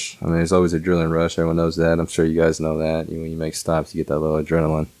adrenaline rush. I mean, there's always an adrenaline rush. Everyone knows that. I'm sure you guys know that. When you make stops, you get that little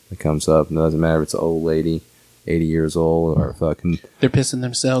adrenaline that comes up. And it doesn't matter if it's an old lady, 80 years old, or fucking... They're pissing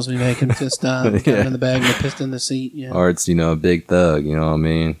themselves when you make them to stop. Yeah. In the bag and they're pissed in the seat. Yeah. Or it's, a big thug, you know what I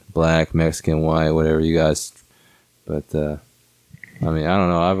mean? Black, Mexican, white, whatever you guys... But, I mean, I don't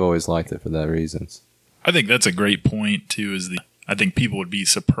know. I've always liked it for that reasons. I think that's a great point, too, I think people would be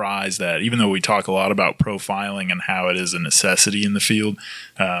surprised that even though we talk a lot about profiling and how it is a necessity in the field,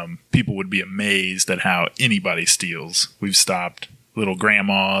 people would be amazed at how anybody steals. We've stopped little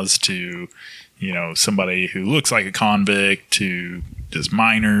grandmas to, somebody who looks like a convict to just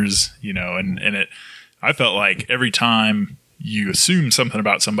minors, I felt like every time you assumed something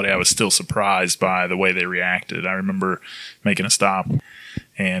about somebody, I was still surprised by the way they reacted. I remember making a stop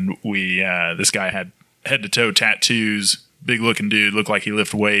and this guy had head to toe tattoos, big looking dude, looked like he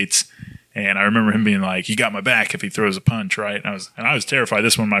lifted weights. And I remember him being like, "You got my back if he throws a punch, right?" And I was terrified.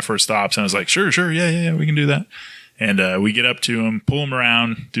 This was one of my first stops. And I was like, sure, yeah, we can do that. And we get up to him, pull him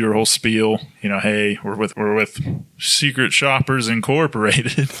around, do our whole spiel. Hey, we're with Secret Shoppers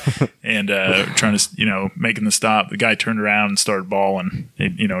Incorporated, and trying to, making the stop. The guy turned around and started bawling.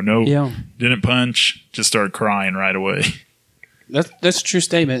 Didn't punch, just started crying right away. That's a true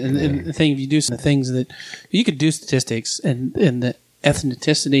statement. And the thing, if you do some things that you could do statistics and the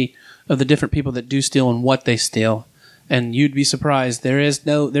ethnicity of the different people that do steal and what they steal. And you'd be surprised. There is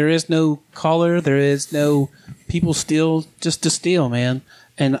no color. There is no people steal just to steal, man.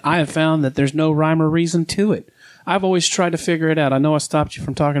 And I have found that there's no rhyme or reason to it. I've always tried to figure it out. I know I stopped you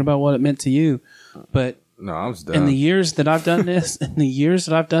from talking about what it meant to you, but no, I was done. In the years that I've done this,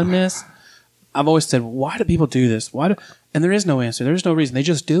 I've always said, why do people do this? And there is no answer. There is no reason. They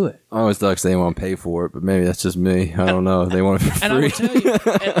just do it. I always thought they want to pay for it, but maybe that's just me. I don't know. They want it for free. And I will tell you,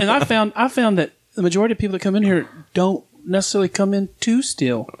 and I found that the majority of people that come in here don't necessarily come in to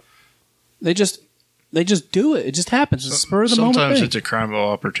steal. They just do it. It just happens. It's a spur of the moment thing. Sometimes it's a crime of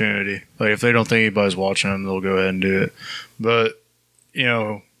opportunity. Like if they don't think anybody's watching them, they'll go ahead and do it. But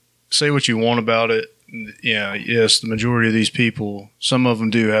say what you want about it. Yeah, yes, the majority of these people, some of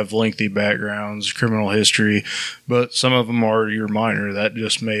them do have lengthy backgrounds, criminal history, but some of them are your minor that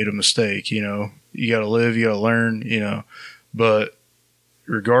just made a mistake. You got to live, you got to learn. But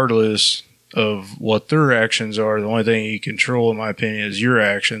regardless of what their actions are, the only thing you control, in my opinion, is your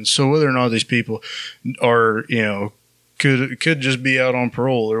actions. So whether or not these people are, could just be out on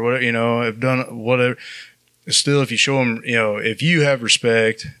parole or whatever, have done whatever. Still, if you show them, if you have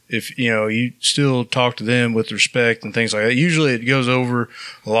respect, if, you still talk to them with respect and things like that, usually it goes over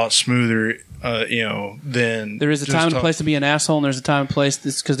a lot smoother, than. There is a time and place to be an asshole, and there's a time and place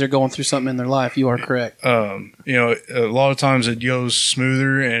that's because they're going through something in their life. You are correct. A lot of times it goes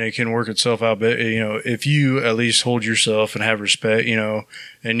smoother and it can work itself out. But, if you at least hold yourself and have respect,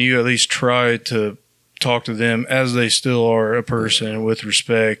 and you at least try to talk to them as they still are a person with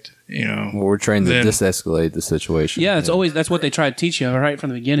respect. Well, we're trained to de-escalate the situation. Yeah, that's what they try to teach you right from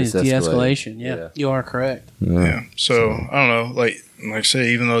the beginning is de-escalation. Yeah, you are correct. Yeah. So I don't know, like I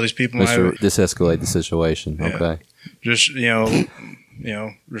say, even though these people might de-escalate the situation. Yeah. Okay. Just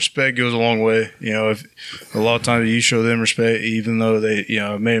respect goes a long way. If a lot of times you show them respect, even though they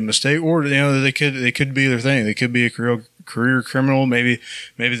made a mistake, or they could be their thing. They could be a career criminal. Maybe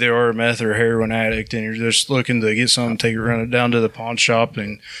they are a meth or a heroin addict, and you're just looking to get something, run it down to the pawn shop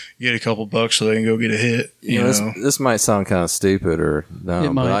and get a couple bucks so they can go get a hit. This might sound kind of stupid or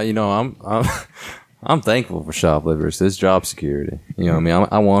dumb, but I'm thankful for shoplifters. It's job security.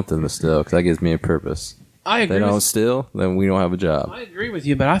 I want them to steal because that gives me a purpose. I agree. If they don't steal, then we don't have a job. I agree with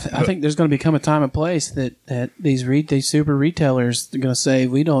you, but I think there's going to become a time and place that these super retailers are going to say,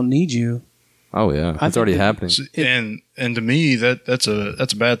 we don't need you. Oh yeah, it's already happening. And to me, that's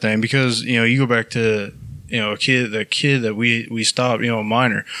a bad thing because you go back to a kid that we stopped, a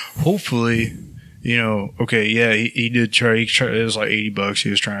minor. Hopefully, okay, yeah, he did try. It was like $80. He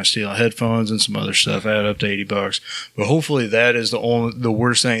was trying to steal headphones and some other stuff. Added up to $80. But hopefully, that is the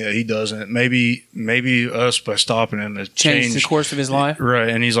worst thing that he doesn't. Maybe us by stopping him has changed the course of his life. Right,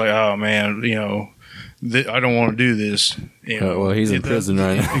 and he's like, oh man, I don't want to do this. Well, he's in prison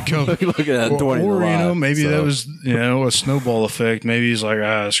right now. Look at that 20 or maybe that was a snowball effect. Maybe he's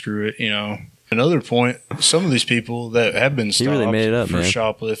like, screw it. Another point: some of these people that have been stopped for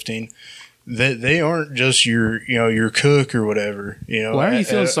shoplifting, they aren't just your cook or whatever. Why are you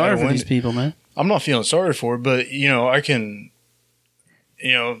feeling sorry for these people, man? I'm not feeling sorry for it, but I can.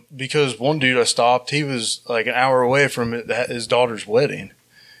 Because one dude I stopped, he was like an hour away from his daughter's wedding.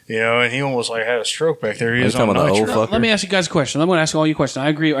 And he almost had a stroke back there. He is on nitro. Let me ask you guys a question. I'm going to ask all you a question. I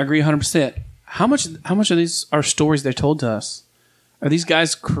agree 100%. How much of these are stories they're told to us? Are these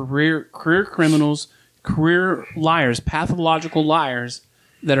guys career criminals, career liars, pathological liars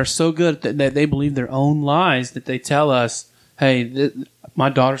that are so good that they believe their own lies that they tell us, hey, my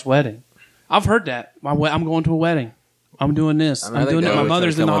daughter's wedding. I've heard that. I'm going to a wedding. I'm doing this. I'm doing it. My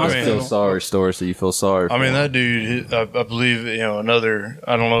mother's in the hospital. Feel sorry story, so you feel sorry for him. That dude, I believe, another,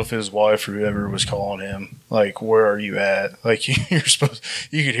 I don't know if his wife or whoever was calling him, like, where are you at? Like, you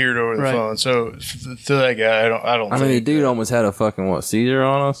could hear it over the phone. So, to that guy, I don't think. The dude almost had a fucking, seizure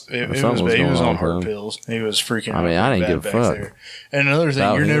on us? He was on heart pills. He was freaking out. I didn't give a fuck. There. And another thing,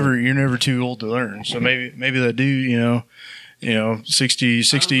 you're never too old to learn. So maybe that dude,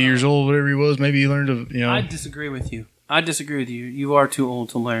 60 years old, whatever he was, maybe he learned to, I disagree with you. You are too old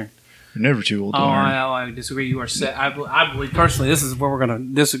to learn. You're never too old to learn. I disagree. You are set. I believe personally, this is where we're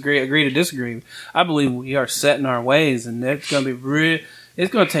going to agree to disagree. I believe we are set in our ways, and it's going to be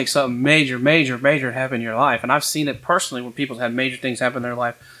it's going to take something major to happen in your life. And I've seen it personally when people have major things happen in their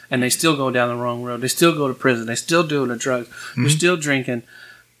life, and they still go down the wrong road. They still go to prison. They still doing the drugs. They're still drinking.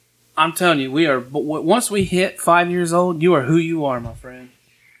 I'm telling you, we are. Once we hit 5 years old, you are who you are, my friend.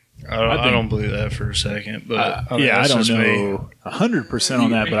 I don't believe that for a second, but I don't know 100% on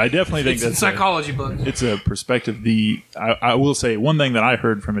that, but I definitely think that's a psychology book. It's a perspective. I will say one thing that I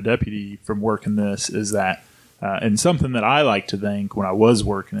heard from a deputy from working this is that, and something that I like to think when I was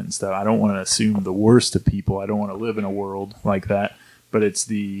working and stuff. I don't want to assume the worst of people. I don't want to live in a world like that. But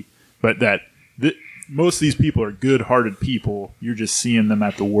most of these people are good-hearted people. You're just seeing them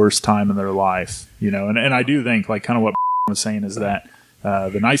at the worst time in their life, And I do think, like, kind of what was saying is that.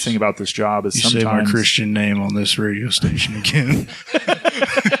 The nice thing about this job is sometimes... You say my Christian name on this radio station again.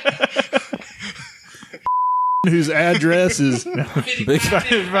 Whose address is... Big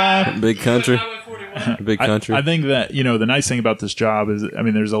country. Big country. I think that, the nice thing about this job is,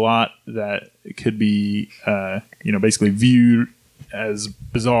 there's a lot that could be, basically viewed as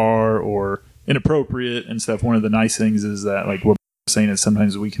bizarre or inappropriate and stuff. One of the nice things is that, like what I'm saying, is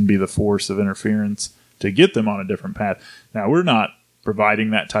sometimes we can be the force of interference to get them on a different path. Now, we're not providing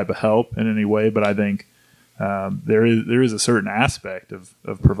that type of help in any way, but I think there is a certain aspect of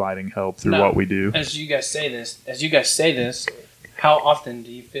providing help through what we do. As you guys say this, how often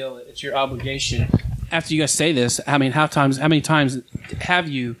do you feel that it's your obligation? After you guys say this, how many times have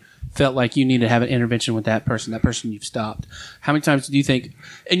you felt like you need to have an intervention with that person you've stopped? How many times do you think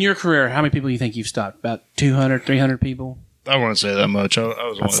in your career? How many people do you think you've stopped? About 200, 300 people? I wouldn't say that much.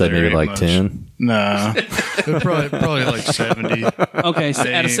 I'd say maybe like 10. Nah, probably like 70. Okay,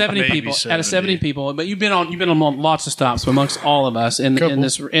 so out of 70 people, but you've been on lots of stops amongst all of us in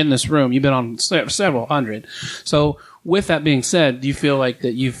this room. You've been on several hundred. So, with that being said, do you feel like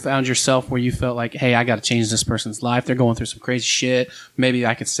that you've found yourself where you felt like, hey, I got to change this person's life? They're going through some crazy shit. Maybe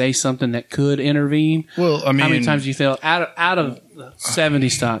I could say something that could intervene. Well, how many times do you feel out of 70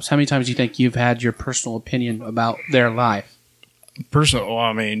 stops? How many times do you think you've had your personal opinion about their life?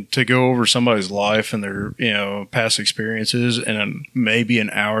 To go over somebody's life and their, past experiences and maybe an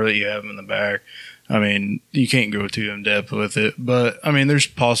hour that you have in the back, you can't go too in depth with it. But, there's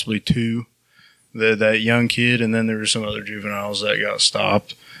possibly two, that young kid, and then there were some other juveniles that got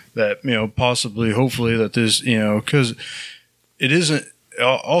stopped that, possibly, hopefully that this, because it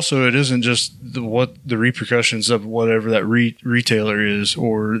isn't just what the repercussions of whatever that retailer is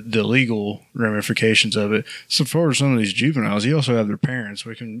or the legal ramifications of it. So for some of these juveniles, you also have their parents,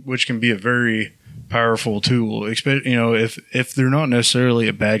 which can be a very powerful tool. If they're not necessarily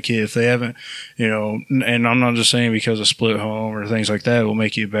a bad kid, if they haven't, and I'm not just saying because of split home or things like that will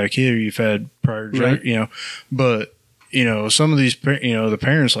make you a bad kid or you've had prior, right. But some of these, the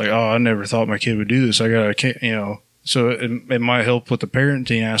parents like, oh, I never thought my kid would do this. I gotta, so it might help with the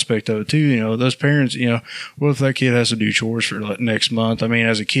parenting aspect of it too. Those parents, what if that kid has to do chores for next month?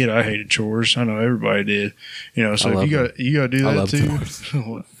 As a kid, I hated chores. I know everybody did. So if you got to do that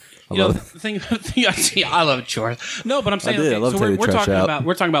too. I love chores. No, but I'm saying,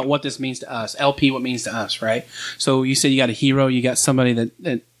 we're talking about what this means to us. LP, what it means to us, right? So you said you got a hero, you got somebody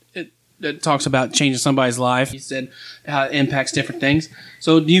that talks about changing somebody's life. You said how it impacts different things.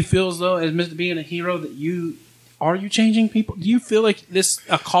 So do you feel as though, as being a hero, that are you changing people? Do you feel like this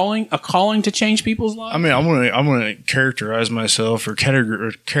a calling to change people's lives? I'm gonna characterize myself or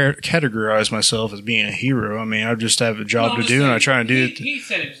categorize myself as being a hero. I just have a job to do, and I try and do it. He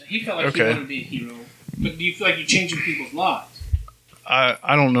said he felt like he wanted to be a hero, but do you feel like you're changing people's lives?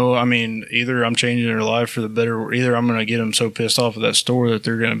 I don't know. Either I'm changing their life for the better, or either I'm going to get them so pissed off at that store that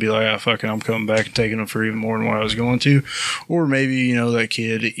they're going to be like, fuck it, I'm coming back and taking them for even more than what I was going to. Or maybe, that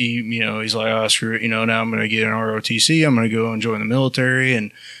kid, he's like, screw it, now I'm going to get an ROTC, I'm going to go and join the military,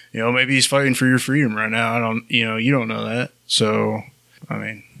 and, maybe he's fighting for your freedom right now. You don't know that. So,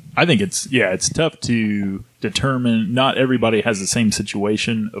 I think it's tough to determine. Not everybody has the same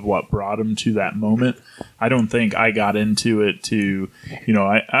situation of what brought them to that moment. I don't think I got into it to,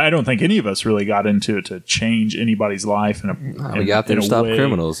 I don't think any of us really got into it to change anybody's life. We got there to stop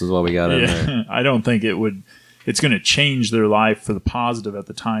criminals is what we got in there. I don't think it's going to change their life for the positive at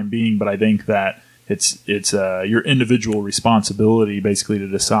the time being, but I think that it's your individual responsibility basically to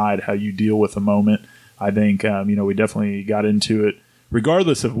decide how you deal with a moment. I think, we definitely got into it.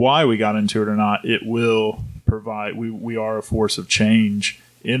 Regardless of why we got into it or not, it will provide. We are a force of change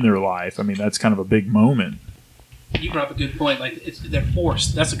in their life. I mean, that's kind of a big moment. You brought up a good point. Like they're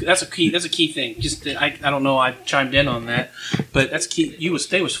forced. That's a key thing. Just I don't know. I chimed in on that, but that's key.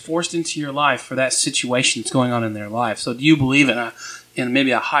 They was forced into your life for that situation that's going on in their life. So do you believe in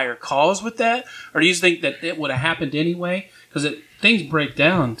maybe a higher cause with that, or do you think that it would have happened anyway? Because things break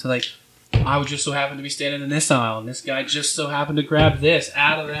down to like. I would just so happen to be standing in this aisle, and this guy just so happened to grab this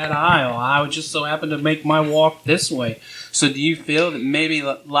out of that aisle. I would just so happen to make my walk this way. So do you feel that maybe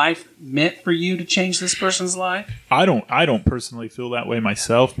life meant for you to change this person's life? I don't personally feel that way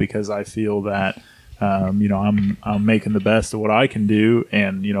myself, because I feel that I'm making the best of what I can do,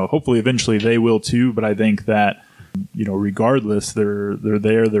 and hopefully eventually they will too. But I think that regardless,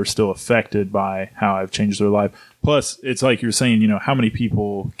 they're still affected by how I've changed their life. Plus, it's like you're saying, how many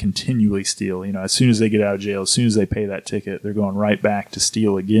people continually steal? As soon as they get out of jail, as soon as they pay that ticket, they're going right back to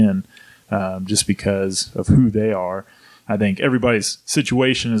steal again, just because of who they are. I think everybody's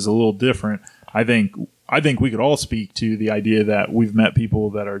situation is a little different. I think we could all speak to the idea that we've met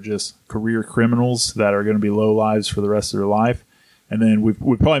people that are just career criminals that are going to be low lives for the rest of their life. And then we've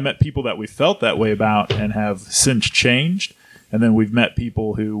probably met people that we felt that way about and have since changed. And then we've met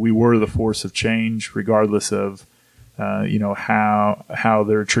people who we were the force of change, regardless of, how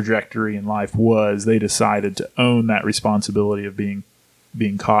their trajectory in life was. They decided to own that responsibility of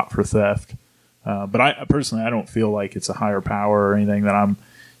being caught for theft. But I personally, I don't feel like it's a higher power or anything that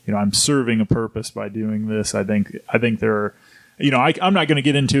I'm serving a purpose by doing this. I think there are, I'm not going to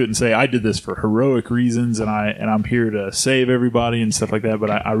get into it and say I did this for heroic reasons and I'm here to save everybody and stuff like that. But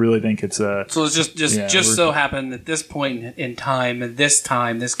I really think it's a. So it's just so happened at this point in time, at this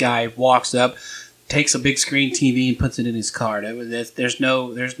time, this guy walks up, takes a big screen TV and puts it in his car. There's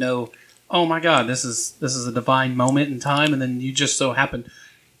no. Oh my God! This is a divine moment in time, and then you just so happen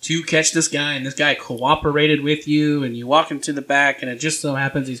to catch this guy, and this guy cooperated with you, and you walk him to the back, and it just so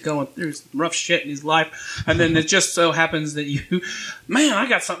happens he's going through some rough shit in his life, and then it just so happens that man, I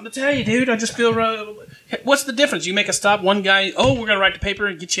got something to tell you, dude. I just feel. What's the difference? You make a stop, one guy, we're going to write the paper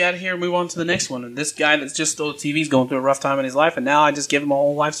and get you out of here and move on to the next one. And this guy that's just stole the TV is going through a rough time in his life, and now I just give him a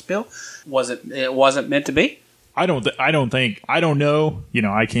whole life spill? It wasn't meant to be? I don't know.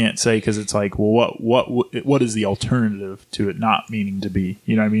 I can't say, because it's like, well, what is the alternative to it not meaning to be?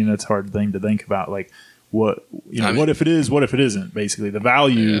 You know what I mean? That's a hard thing to think about. Like, what if it is, what if it isn't? Basically, the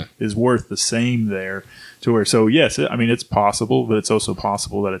value is worth the same there to where. So yes, it's possible, but it's also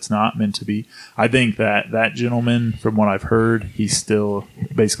possible that it's not meant to be. I think that gentleman, from what I've heard, he's still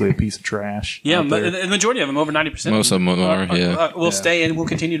basically a piece of trash. Yeah, but the majority of them, over 90%, most of them will stay and will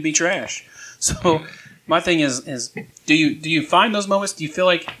continue to be trash. So. My thing is do you find those moments? Do you feel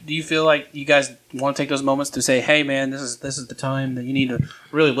like you guys want to take those moments to say, hey man, this is the time that you need to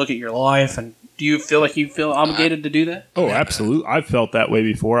really look at your life? And do you feel like you feel obligated to do that? Oh, absolutely. I've felt that way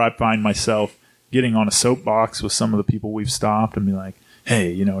before. I find myself getting on a soapbox with some of the people we've stopped and be like,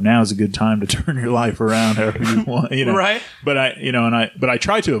 hey, now's a good time to turn your life around however you want, Right. But I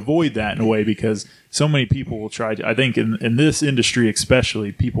try to avoid that in a way, because so many people will try to. I think in this industry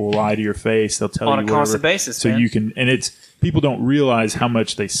especially, people will lie to your face. They'll tell you on a constant basis, so man. you can. And it's people don't realize how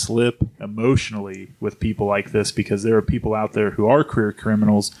much they slip emotionally with people like this, because there are people out there who are career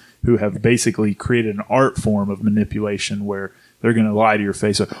criminals who have basically created an art form of manipulation where they're going to lie to your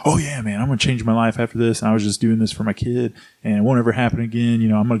face. Like, oh yeah, man, I'm going to change my life after this. And I was just doing this for my kid, and it won't ever happen again.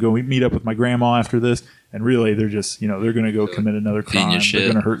 I'm going to go meet up with my grandma after this. And really, they're just, they're going to go commit another crime. They're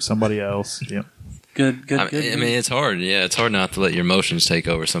going to hurt somebody else. Yep. Good. I mean, it's hard. Yeah, it's hard not to let your emotions take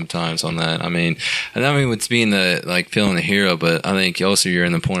over sometimes on that. I mean, it's being feeling the hero, but I think also you're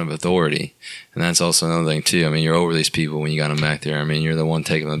in the point of authority, and that's also another thing too. I mean, you're over these people when you got them back there. I mean, you're the one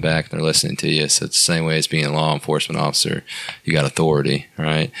taking them back, and they're listening to you. So it's the same way as being a law enforcement officer. You got authority,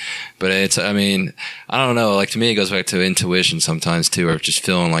 right? But I don't know. Like, to me, it goes back to intuition sometimes too, or just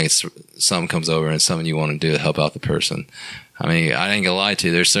feeling like something comes over and it's something you want to do to help out the person. I mean, I ain't gonna lie to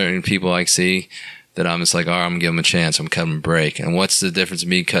you. There's certain people I see that I'm just like, all right, I'm going to give them a chance. I'm cutting them a break. And what's the difference of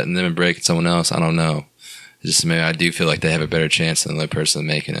me cutting them and breaking someone else? I don't know. It's just maybe I do feel like they have a better chance than the other person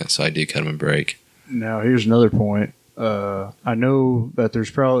making it. So I do cut them a break. Now, here's another point. I know that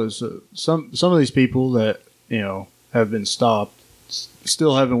there's probably some of these people that have been stopped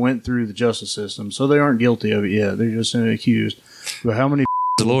still haven't went through the justice system, so they aren't guilty of it yet. They're just accused. But how many?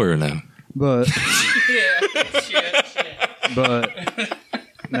 The lawyer now. But but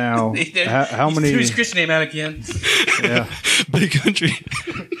now how many? Threw his Christian name out again. Yeah, Big country.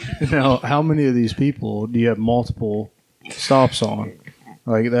 Now, how many of these people do you have multiple stops on,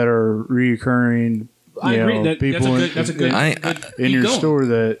 like that are reoccurring? I agree. That's a good. In your going. store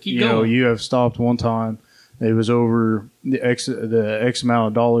that Keep going. you have stopped one time. It was over the X amount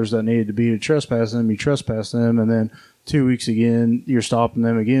of dollars that needed to be to trespass them. You trespass them, and then 2 weeks again, you're stopping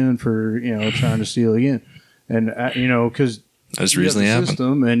them again for trying to steal again, and because that's recently happened.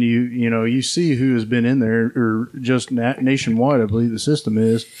 System, and you see who has been in there, or just nationwide. I believe the system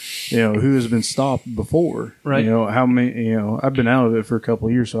is, who has been stopped before. Right. How many. I've been out of it for a couple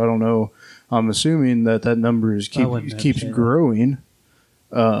of years, so I don't know. I'm assuming that number keeps growing.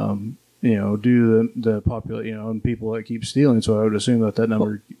 Due to the population, and people that keep stealing. So I would assume that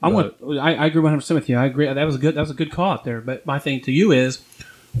number. I agree 100% with you. I agree. That was a good call out there. But my thing to you is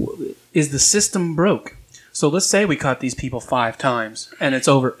the system broke? So let's say we caught these people 5 times, and it's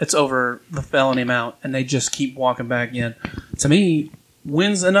over the felony amount, and they just keep walking back in. To me,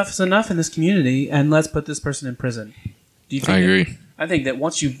 when's enough is enough in this community, and let's put this person in prison. Do you think? I agree. I think that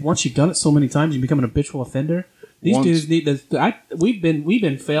once you've done it so many times, you become an habitual offender. These dudes need to. We've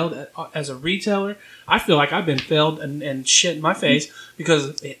been failed as a retailer. I feel like I've been failed and shit in my face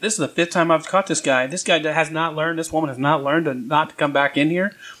because this is the 5th time I've caught this guy. This guy has not learned. This woman has not learned not to come back in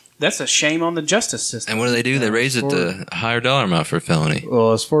here. That's a shame on the justice system. And what do? They raise it to a higher dollar amount for a felony.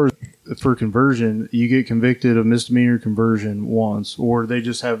 Well, as far as for conversion, you get convicted of misdemeanor conversion once, or they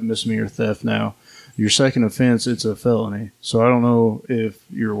just have misdemeanor theft now. Your second offense, it's a felony. So I don't know if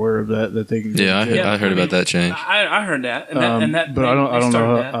you're aware of that they can. Yeah, I heard about that change. I heard that, but I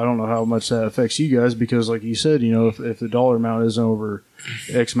don't know how much that affects you guys because, like you said, if the dollar amount isn't over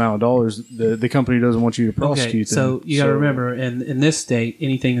X amount of dollars, the company doesn't want you to prosecute them. So you got to remember, in this state,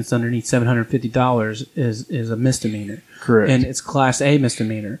 anything that's underneath $750 is a misdemeanor. Correct. And it's Class A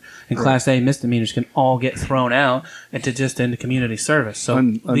misdemeanor. And Class A misdemeanors can all get thrown out into community service. So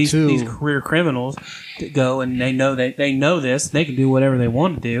these career criminals go and they know this, they can do whatever they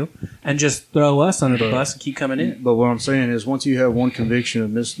want to do and just throw us under the bus and keep coming in. But what I'm saying is once you have one conviction of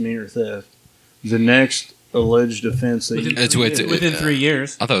misdemeanor theft, the next alleged offense that within 3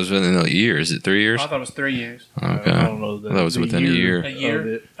 years. I thought it was within a year. Is it 3 years? I thought it was 3 years. Okay. I don't know. That was within a year. A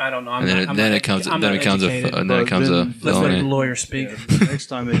year? I don't know. Then it becomes a felony. Let's let the lawyer speak. The next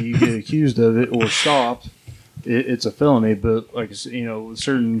time that you get accused of it or stopped, it's a felony. But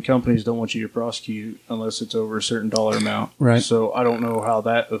certain companies don't want you to prosecute unless it's over a certain dollar amount. Right. So I don't know how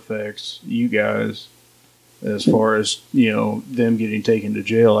that affects you guys. As far as them getting taken to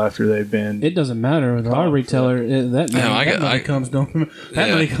jail after they've been, it doesn't matter with our retailer. That money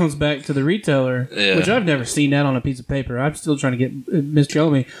comes back to the retailer, which I've never seen that on a piece of paper. I'm still trying to get Ms.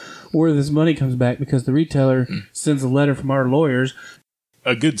 Chelmy where this money comes back because the retailer sends a letter from our lawyers.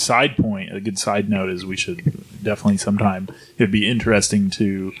 A good side point, a good side note is we should definitely sometime. It'd be interesting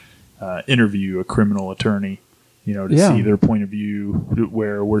to interview a criminal attorney. To see their point of view,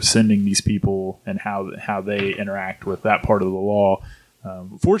 where we're sending these people and how they interact with that part of the law.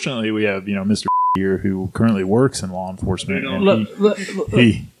 Fortunately, we have Mr. here who I'm sure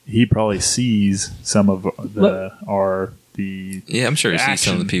he sees some of the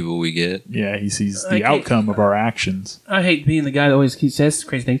people we get. Yeah, he sees the outcome of our actions. I hate being the guy that always says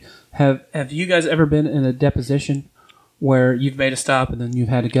crazy things. Have you guys ever been in a deposition where you've made a stop and then you've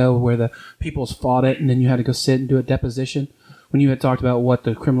had to go where the people's fought it and then you had to go sit and do a deposition when you had talked about what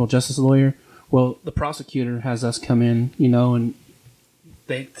the criminal justice lawyer, well, the prosecutor has us come in, and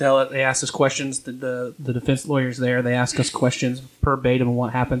they ask us questions. The defense lawyer's there. They ask us questions verbatim of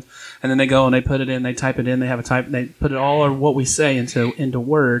what happened. And then they go and they put it in, they type it in, they put it all of what we say into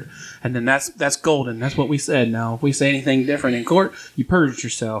Word. And then that's golden. That's what we said. Now, if we say anything different in court, you purge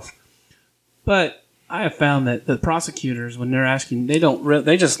yourself. But I have found that the prosecutors, when they're asking, they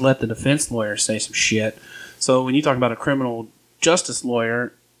just let the defense lawyer say some shit. So when you talk about a criminal justice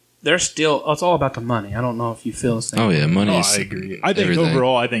lawyer, it's all about the money. I don't know if you feel the same. Oh yeah, money. I agree. I think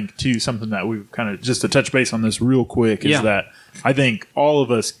overall, too, something that we've kind of just to touch base on this real quick is that I think all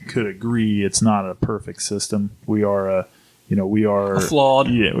of us could agree it's not a perfect system. We are flawed.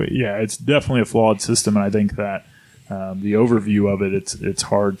 Yeah, it's definitely a flawed system, and I think that. The overview of it, it's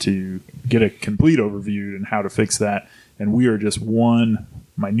hard to get a complete overview and how to fix that. And we are just one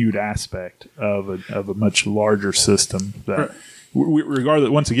minute aspect of a much larger system that.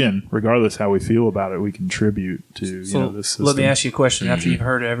 Regardless how we feel about it, we contribute to this system. Let me ask you a question. After you've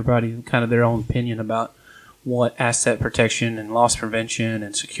heard everybody kind of their own opinion about what asset protection and loss prevention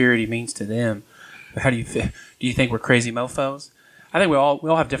and security means to them, how do you feel? Do you think we're crazy mofos? I think we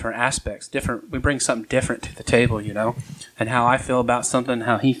all have different aspects. We bring something different to the table, and how I feel about something,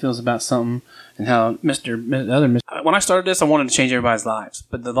 how he feels about something, and how when I started this, I wanted to change everybody's lives.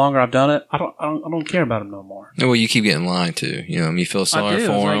 But the longer I've done it, I don't care about them no more. Well, you keep getting lied to. You feel sorry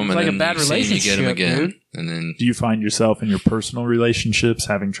for them, and like then a bad you get them again. Dude. And then, do you find yourself in your personal relationships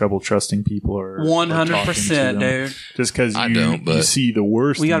having trouble trusting people, or 100%, dude? Just because you see the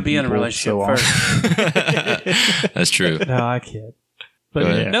worst. We got to be in a relationship first. That's true. No, I kid. But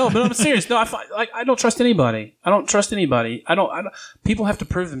but I'm serious. No, I don't trust anybody. I don't trust anybody. I don't. People have to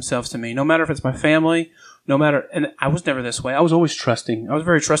prove themselves to me, no matter if it's my family, no matter. And I was never this way. I was always trusting. I was a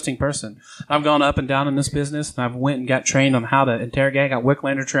very trusting person. I've gone up and down in this business, and I've went and got trained on how to interrogate. I got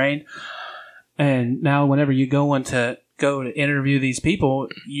Wicklander trained, and now whenever you go to interview these people,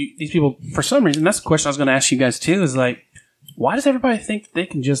 for some reason, that's the question I was going to ask you guys too. Is like, why does everybody think that they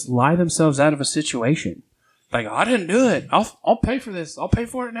can just lie themselves out of a situation? Like, I didn't do it. I'll pay for this. I'll pay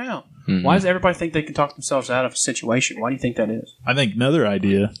for it now. Mm-hmm. Why does everybody think they can talk themselves out of a situation? Why do you think that is? I think another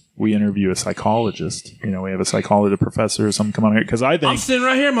idea, we interview a psychologist. We have a psychology professor or something come on here. Because I think... I'm sitting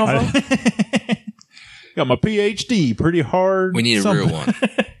right here, mofo. Got my PhD. Pretty hard. We need a real one.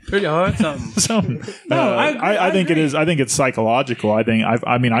 Pretty hard something. No, I think it is. I think it's psychological. I think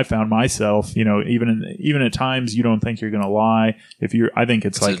I found myself, even at times you don't think you're going to lie. I think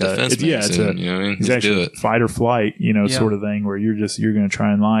it's like it's actually fight or flight, sort of thing where you're going to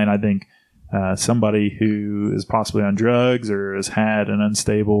try and lie. And I think somebody who is possibly on drugs or has had an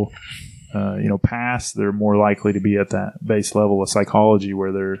unstable, past, they're more likely to be at that base level of psychology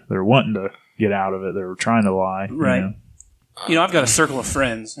where they're wanting to get out of it. They're trying to lie, right? I've got a circle of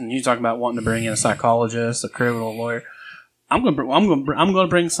friends, and you talk about wanting to bring in a psychologist, a criminal lawyer. I'm going to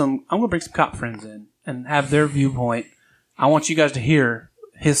bring some cop friends in and have their viewpoint. I want you guys to hear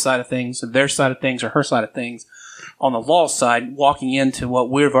his side of things, their side of things, or her side of things on the law side, walking into what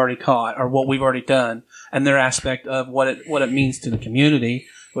we've already caught or what we've already done, and their aspect of what it means to the community.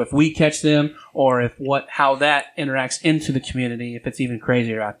 If we catch them, or how that interacts into the community, if it's even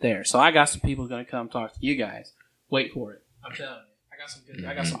crazier out there. So I got some people going to come talk to you guys. Wait for it. I'm telling you.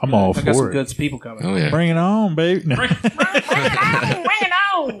 I got some good people coming. Oh, yeah. Bring it on, baby. Bring it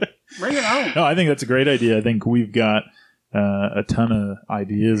on. No, I think that's a great idea. I think we've got a ton of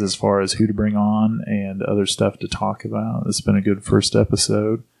ideas as far as who to bring on and other stuff to talk about. It's been a good first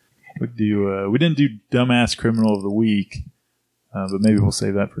episode. We didn't do Dumbass Criminal of the Week, but maybe we'll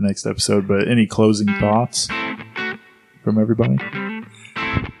save that for next episode. But any closing thoughts from everybody?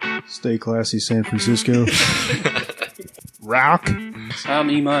 Stay classy, San Francisco. Rock. I'm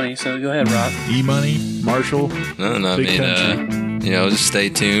E-Money, so go ahead, Rock. E-Money, Marshall. No, just stay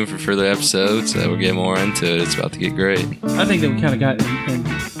tuned for further episodes. We'll get more into it. It's about to get great. I think that we kind of got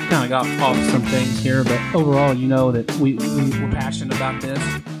off some things here, but overall, that we're passionate about this,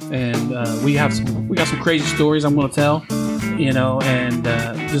 and we got some crazy stories I'm going to tell, and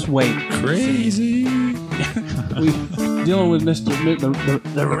just wait. Crazy. We dealing with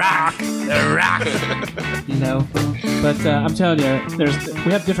the Rock, But I'm telling you,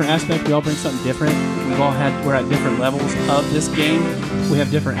 we have different aspects. We all bring something different. We're at different levels of this game. We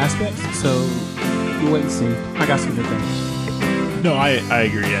have different aspects. So you wait and see. I got some good things. No, I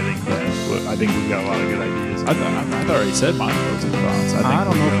agree. I think we've got a lot of good ideas. I thought I already said my closing thoughts. I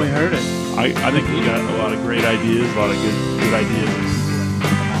don't know if we heard it. I think we got a lot of great ideas. A lot of good ideas.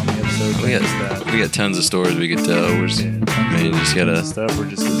 We got tons of stories we could tell. We're just gotta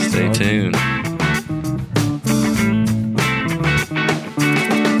stay tuned.